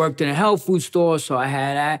 And I worked in a health food store, so I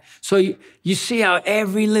had that. So you see how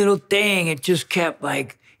every little thing, it just kept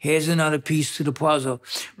like, here's another piece to the puzzle.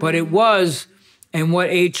 But it was, and what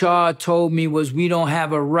HR told me was, we don't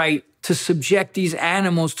have a right to subject these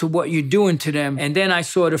animals to what you're doing to them. And then I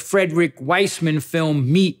saw the Frederick Weissman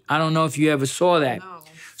film, Meat. I don't know if you ever saw that. No.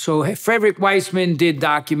 So Frederick Weissman did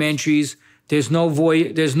documentaries. There's no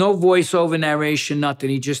voiceover narration,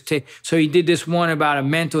 nothing. So he did this one about a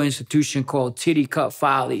mental institution called Titty Cut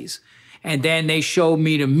Follies. And then they showed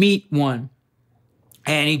me the Meat one.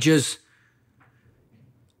 And he just,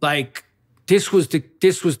 like, this was the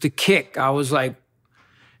kick. I was like,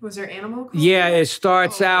 was there animal cruelty? Yeah, it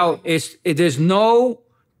starts out, there's no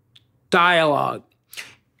dialogue.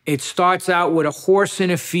 It starts out with a horse in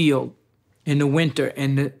a field in the winter,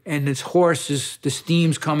 and this horse is, the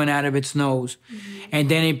steam's coming out of its nose. Mm-hmm. And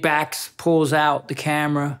then it pulls out the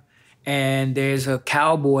camera, and there's a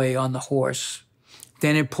cowboy on the horse.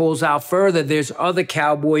 Then it pulls out further, there's other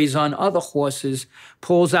cowboys on other horses.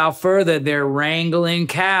 Pulls out further, they're wrangling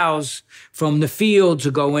cows from the field to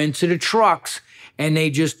go into the trucks. And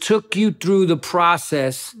they just took you through the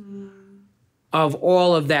process of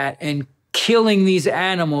all of that and killing these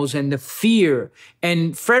animals and the fear.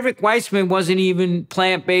 And Frederick Weissman wasn't even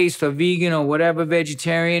plant-based or vegan or whatever,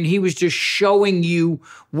 vegetarian. He was just showing you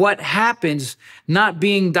what happens, not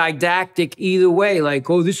being didactic either way, like,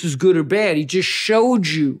 oh, this is good or bad. He just showed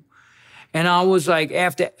you. And I was like,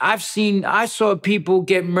 I saw people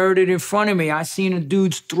get murdered in front of me. I seen a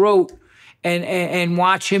dude's throat and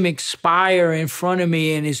watch him expire in front of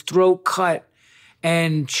me, and his throat cut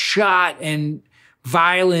and shot and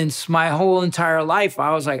violence my whole entire life.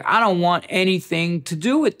 I was like, I don't want anything to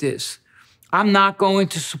do with this. I'm not going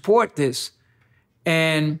to support this.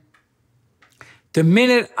 And the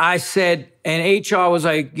minute I said, and HR was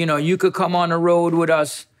like, you know, you could come on the road with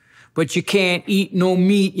us, but you can't eat no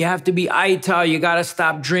meat. You have to be Ital. You got to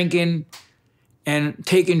stop drinking and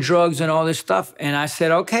taking drugs and all this stuff. And I said,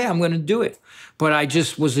 okay, I'm going to do it. But I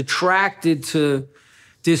just was attracted to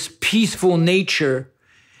this peaceful nature.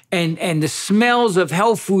 and the smells of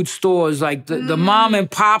health food stores, like the mom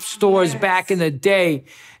and pop stores back in the day.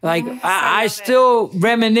 Like I still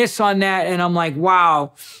reminisce on that, and I'm like,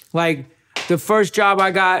 wow. Like the first job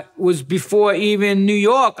I got was before even New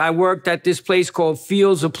York. I worked at this place called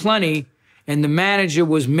Fields of Plenty, and the manager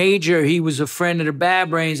was Major. He was a friend of the Bad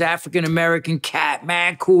Brains, African-American cat,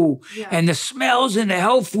 mad cool. Yeah. And the smells in the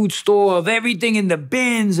health food store of everything in the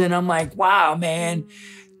bins, and I'm like, wow, man.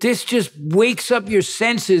 This just wakes up your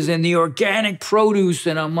senses, and the organic produce.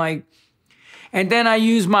 And I'm like, and then I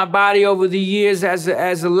use my body over the years as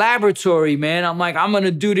a laboratory, man. I'm like, I'm going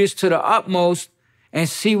to do this to the utmost and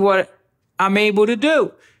see what I'm able to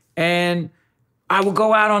do. And I would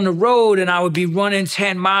go out on the road, and I would be running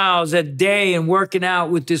 10 miles a day and working out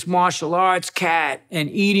with this martial arts cat and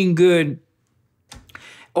eating good.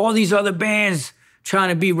 All these other bands trying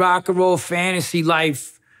to be rock and roll fantasy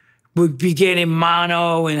life would be getting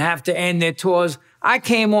mono and have to end their tours. I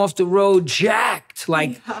came off the road jacked,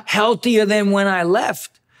 like healthier than when I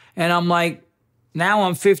left. And I'm like, now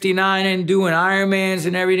I'm 59 and doing Ironmans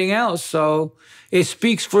and everything else. So it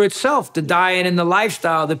speaks for itself. The diet and the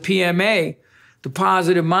lifestyle, the PMA, the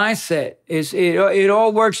positive mindset, it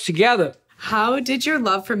all works together. How did your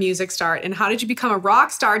love for music start, and how did you become a rock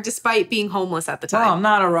star despite being homeless at the time? Oh, I'm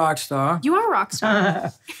not a rock star. You are a rock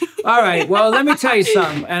star. All right, well, let me tell you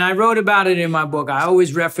something, and I wrote about it in my book. I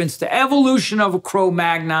always reference the evolution of a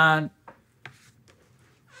Cro-Magnon,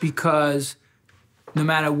 because no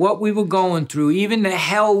matter what we were going through, even the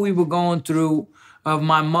hell we were going through of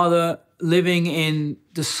my mother living in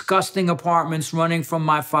disgusting apartments, running from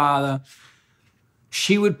my father,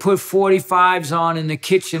 she would put 45s on in the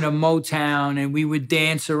kitchen of Motown, and we would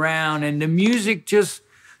dance around, and the music just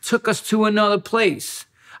took us to another place.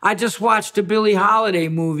 I just watched the Billie Holiday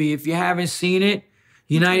movie. If you haven't seen it,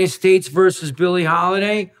 United States versus Billie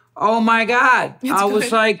Holiday. Oh my God. I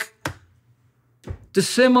was like, the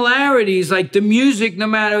similarities, like the music, no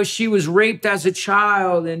matter, she was raped as a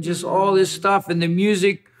child and just all this stuff. And the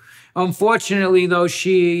music, unfortunately though,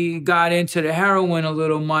 she got into the heroin a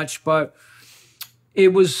little much, but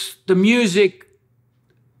it was the music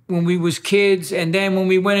when we was kids. And then when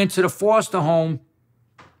we went into the foster home,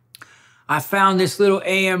 I found this little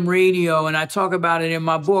AM radio, and I talk about it in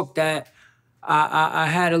my book, that I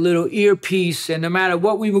had a little earpiece, and no matter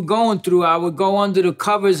what we were going through, I would go under the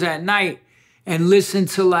covers at night and listen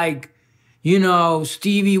to, like, you know,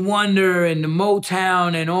 Stevie Wonder and the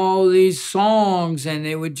Motown and all these songs, and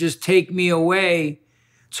it would just take me away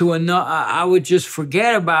to another. I would just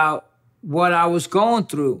forget about what I was going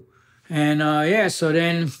through. And yeah, so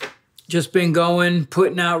then just been going,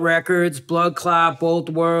 putting out records, Blood Clot, Both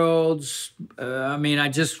Worlds. I mean,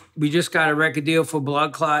 we just got a record deal for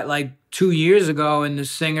Blood Clot like 2 years ago, and the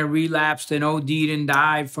singer relapsed and OD'd and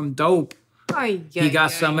died from dope. He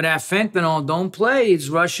got some of that fentanyl. Don't play, it's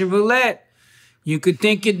Russian roulette. You could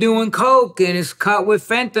think you're doing coke and it's cut with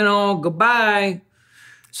fentanyl, goodbye.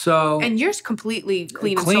 So, and you're completely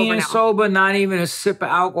clean and sober Clean and now. sober, not even a sip of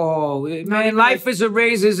alcohol. Man, life is a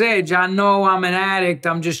razor's edge. I know I'm an addict.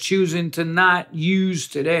 I'm just choosing to not use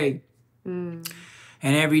today. And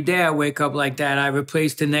every day I wake up like that. I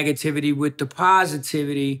replace the negativity with the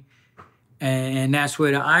positivity. And that's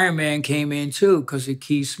where the Ironman came in too, because it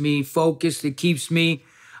keeps me focused. It keeps me,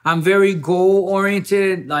 I'm very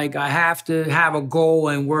goal-oriented. Like, I have to have a goal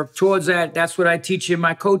and work towards that. That's what I teach in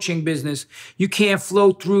my coaching business. You can't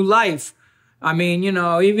float through life. I mean, you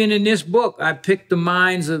know, even in this book, I picked the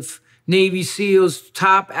minds of Navy SEALs,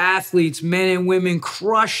 top athletes, men and women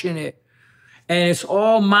crushing it. And it's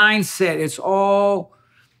all mindset. It's all,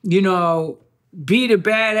 you know, be the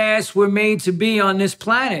badass we're made to be on this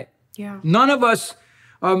planet. Yeah. None of us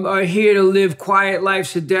are here to live quiet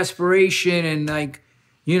lives of desperation and, like,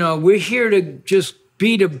 you know, we're here to just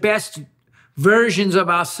be the best versions of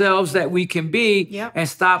ourselves that we can be, and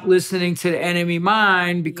stop listening to the enemy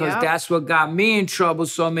mind, because that's what got me in trouble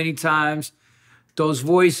so many times. Those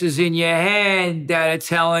voices in your head that are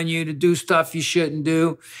telling you to do stuff you shouldn't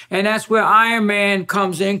do. And that's where Ironman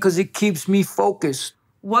comes in, because it keeps me focused.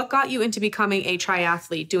 What got you into becoming a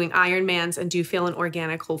triathlete, doing Ironmans, and do you feel an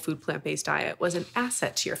organic, whole food, plant-based diet was an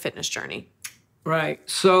asset to your fitness journey? Right.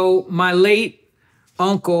 So my late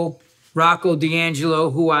uncle, Rocco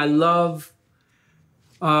D'Angelo, who I love,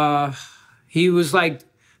 he was like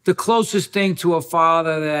the closest thing to a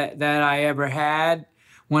father that I ever had.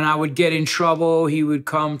 When I would get in trouble, he would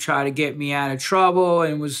come try to get me out of trouble,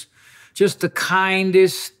 and was just the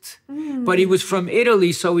kindest. But he was from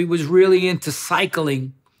Italy, so he was really into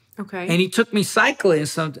cycling. Okay. And he took me cycling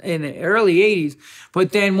in the early 80s.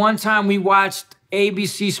 But then one time we watched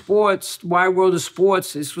ABC Sports, Wide World of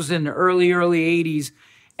Sports. This was in the early 80s.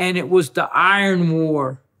 and it was the Iron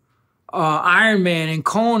War, Iron Man in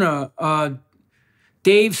Kona,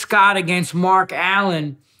 Dave Scott against Mark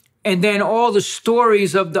Allen, and then all the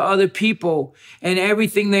stories of the other people and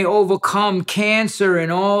everything they overcome, cancer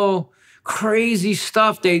and all crazy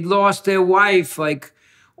stuff. They lost their wife, like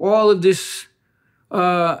all of this,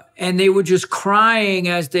 and they were just crying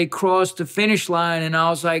as they crossed the finish line. And I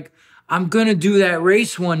was like, I'm gonna do that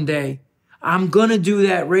race one day. I'm gonna do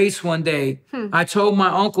that race one day. I told my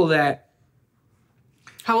uncle that.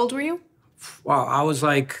 How old were you? Well, I was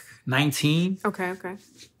like 19. Okay.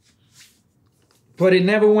 But it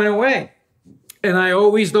never went away. And I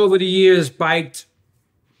always, over the years, biked,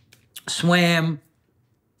 swam,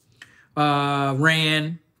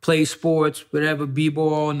 ran, played sports, whatever,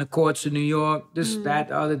 b-ball in the courts of New York, this, that,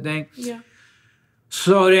 the other thing. Yeah.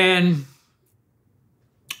 So then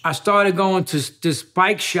I started going to this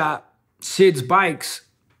bike shop, Sid's Bikes.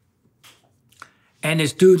 And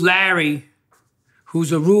this dude, Larry,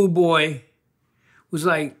 who's a rude boy, was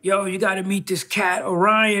like, yo, you got to meet this cat,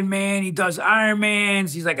 Orion, man. He does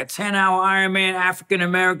Ironmans. He's like a 10-hour Ironman,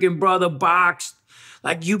 African-American brother, boxed.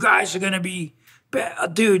 Like, you guys are going to be,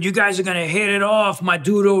 dude, you guys are going to hit it off, my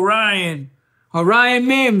dude, Orion. Orion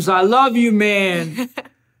Mims, I love you, man.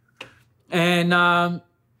 And I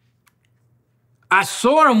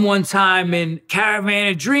saw him one time in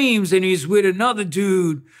Caravan of Dreams, and he's with another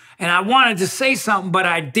dude. And I wanted to say something, but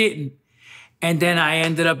I didn't. And then I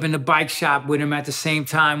ended up in the bike shop with him at the same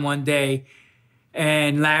time one day.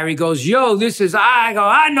 And Larry goes, yo, this is I go,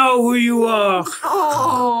 I know who you are.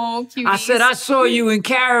 Oh, cute. I said, I saw you in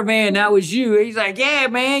Caravan. That was you. He's like, yeah,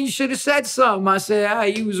 man, you should have said something. I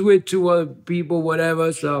said, he was with 2 other people,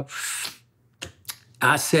 whatever. So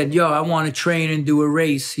I said, yo, I want to train and do a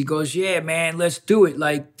race. He goes, yeah, man, let's do it.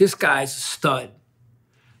 Like, this guy's a stud.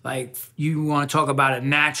 Like, you want to talk about a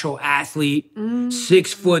natural athlete,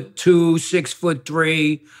 6'2",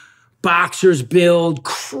 6'3", boxer's build,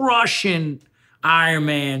 crushing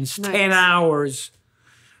Ironmans, 10 hours.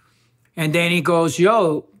 And then he goes,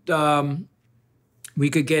 yo, we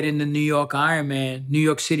could get in the New York Ironman, New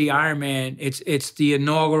York City Ironman. It's the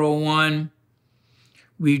inaugural one.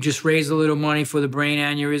 We just raised a little money for the Brain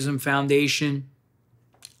Aneurysm Foundation.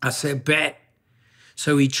 I said, bet.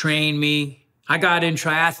 So he trained me. I got in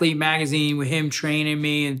Triathlete magazine with him training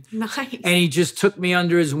me, and he just took me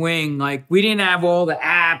under his wing. Like, we didn't have all the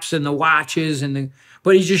apps and the watches,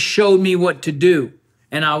 but he just showed me what to do,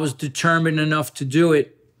 and I was determined enough to do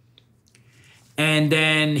it. And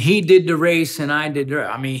then he did the race, and I did.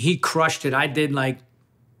 I mean, he crushed it. I did like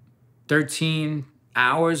 13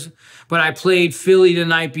 hours, but I played Philly the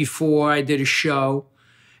night before. I did a show,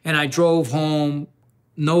 and I drove home,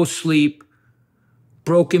 no sleep,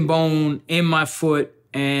 broken bone in my foot,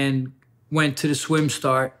 and went to the swim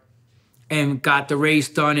start and got the race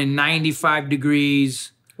done in 95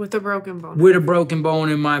 degrees. With a broken bone. With a broken bone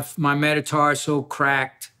in my metatarsal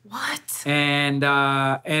cracked. What? And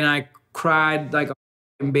I cried like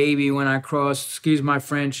a baby when I crossed, excuse my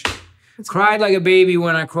French, cried like a baby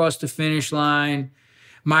when I crossed the finish line.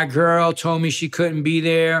 My girl told me she couldn't be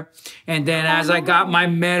there. And then as I got my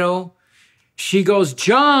medal, she goes,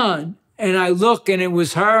 John. And I look, and it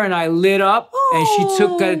was her, and I lit up, and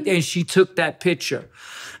she took that picture.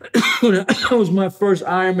 That was my first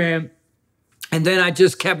Ironman. And then I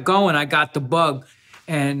just kept going. I got the bug.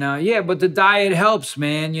 And yeah, but the diet helps,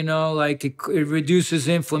 man. You know, like it reduces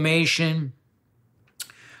inflammation.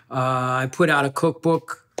 I put out a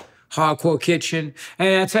cookbook, Hardcore Kitchen.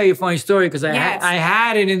 And I'll tell you a funny story, because I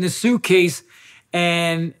had it in the suitcase,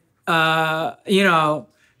 and, you know,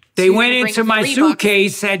 they went into my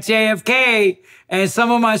suitcase at JFK, and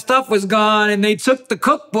some of my stuff was gone, and they took the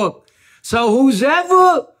cookbook. So who's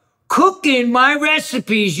ever cooking my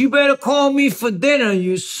recipes, you better call me for dinner,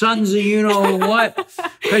 you sons of you know what.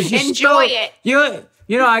 Because you enjoy it.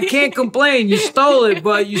 You know, I can't complain. You stole it,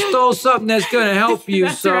 but you stole something that's going to help you.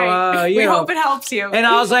 That's so, right. you we know. hope it helps you. And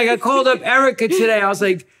I was like, I called up Erica today. I was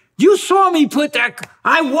like, you saw me put that,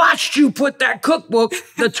 I watched you put that cookbook,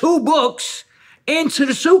 the 2 books, into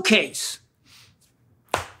the suitcase.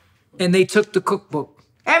 And they took the cookbook.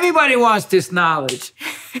 Everybody wants this knowledge.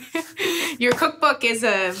 Your cookbook is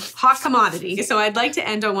a hot commodity. So I'd like to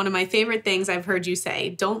end on one of my favorite things I've heard you say.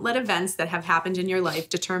 Don't let events that have happened in your life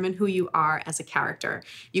determine who you are as a character.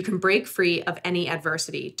 You can break free of any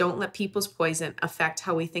adversity. Don't let people's poison affect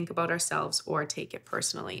how we think about ourselves or take it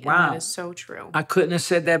personally. And wow. That is so true. I couldn't have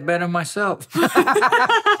said that better myself.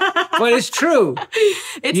 But it's true.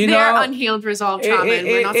 It's their unhealed resolved trauma, and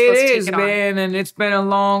we're not supposed to take it on. Man, and it's been a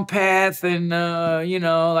long path. And, you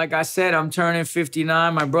know, like I said, I'm turning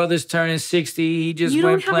 59. My brother's turning 60. He just You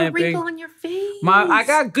went don't have a plant-based. wrinkle on your face. I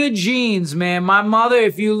got good genes, man. My mother,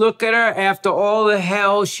 if you look at her, after all the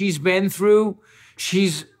hell she's been through,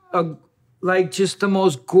 she's like just the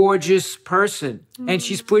most gorgeous person. And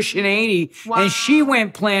she's pushing 80. Wow. And she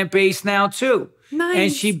went plant-based now too. Nice.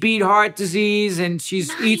 And she beat heart disease, and she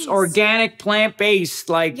eats organic plant-based.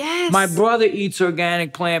 Like my brother eats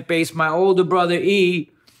organic plant-based, my older brother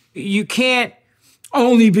E. You can't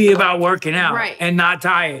only be about working out and not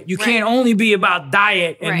diet. You can't only be about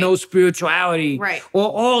diet and no spirituality. Or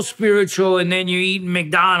all spiritual and then you're eating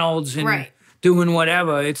McDonald's and doing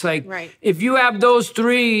whatever. It's like, if you have those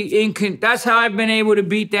three, that's how I've been able to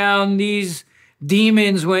beat down these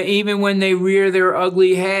demons even when they rear their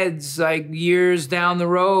ugly heads, like years down the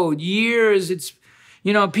road. Years, it's,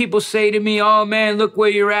 you know, people say to me, oh man, look where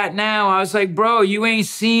you're at now. I was like, bro, you ain't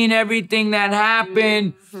seen everything that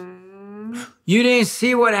happened. You didn't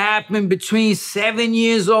see what happened between 7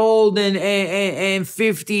 years old and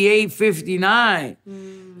 58, 59.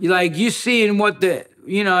 You're seeing what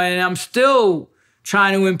and I'm still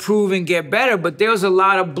trying to improve and get better, but there was a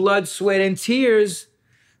lot of blood, sweat, and tears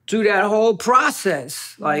through that whole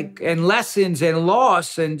process, and lessons and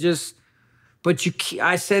loss and just, but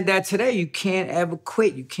I said that today, you can't ever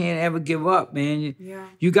quit. You can't ever give up, man.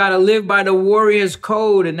 You got to live by the warrior's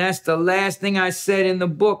code. And that's the last thing I said in the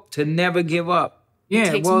book, to never give up. It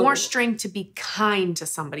takes more strength to be kind to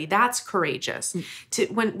somebody. That's courageous.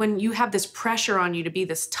 When you have this pressure on you to be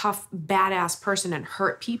this tough, badass person and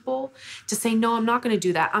hurt people, to say, no, I'm not going to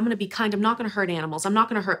do that. I'm going to be kind. I'm not going to hurt animals. I'm not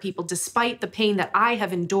going to hurt people. Despite the pain that I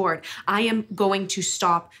have endured, I am going to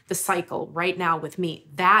stop the cycle right now with me.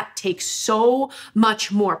 That takes so much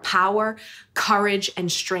more power, courage, and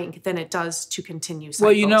strength than it does to continue cycles.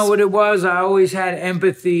 Well, you know what it was? I always had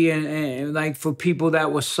empathy and like for people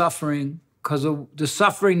that were suffering, because of the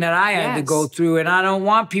suffering that I had to go through, and I don't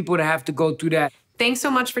want people to have to go through that. Thanks so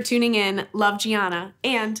much for tuning in. Love, Gianna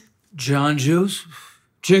and John Joseph,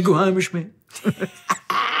 Jingleheimer Schmidt.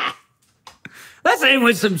 Let's end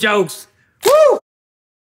with some jokes. Woo!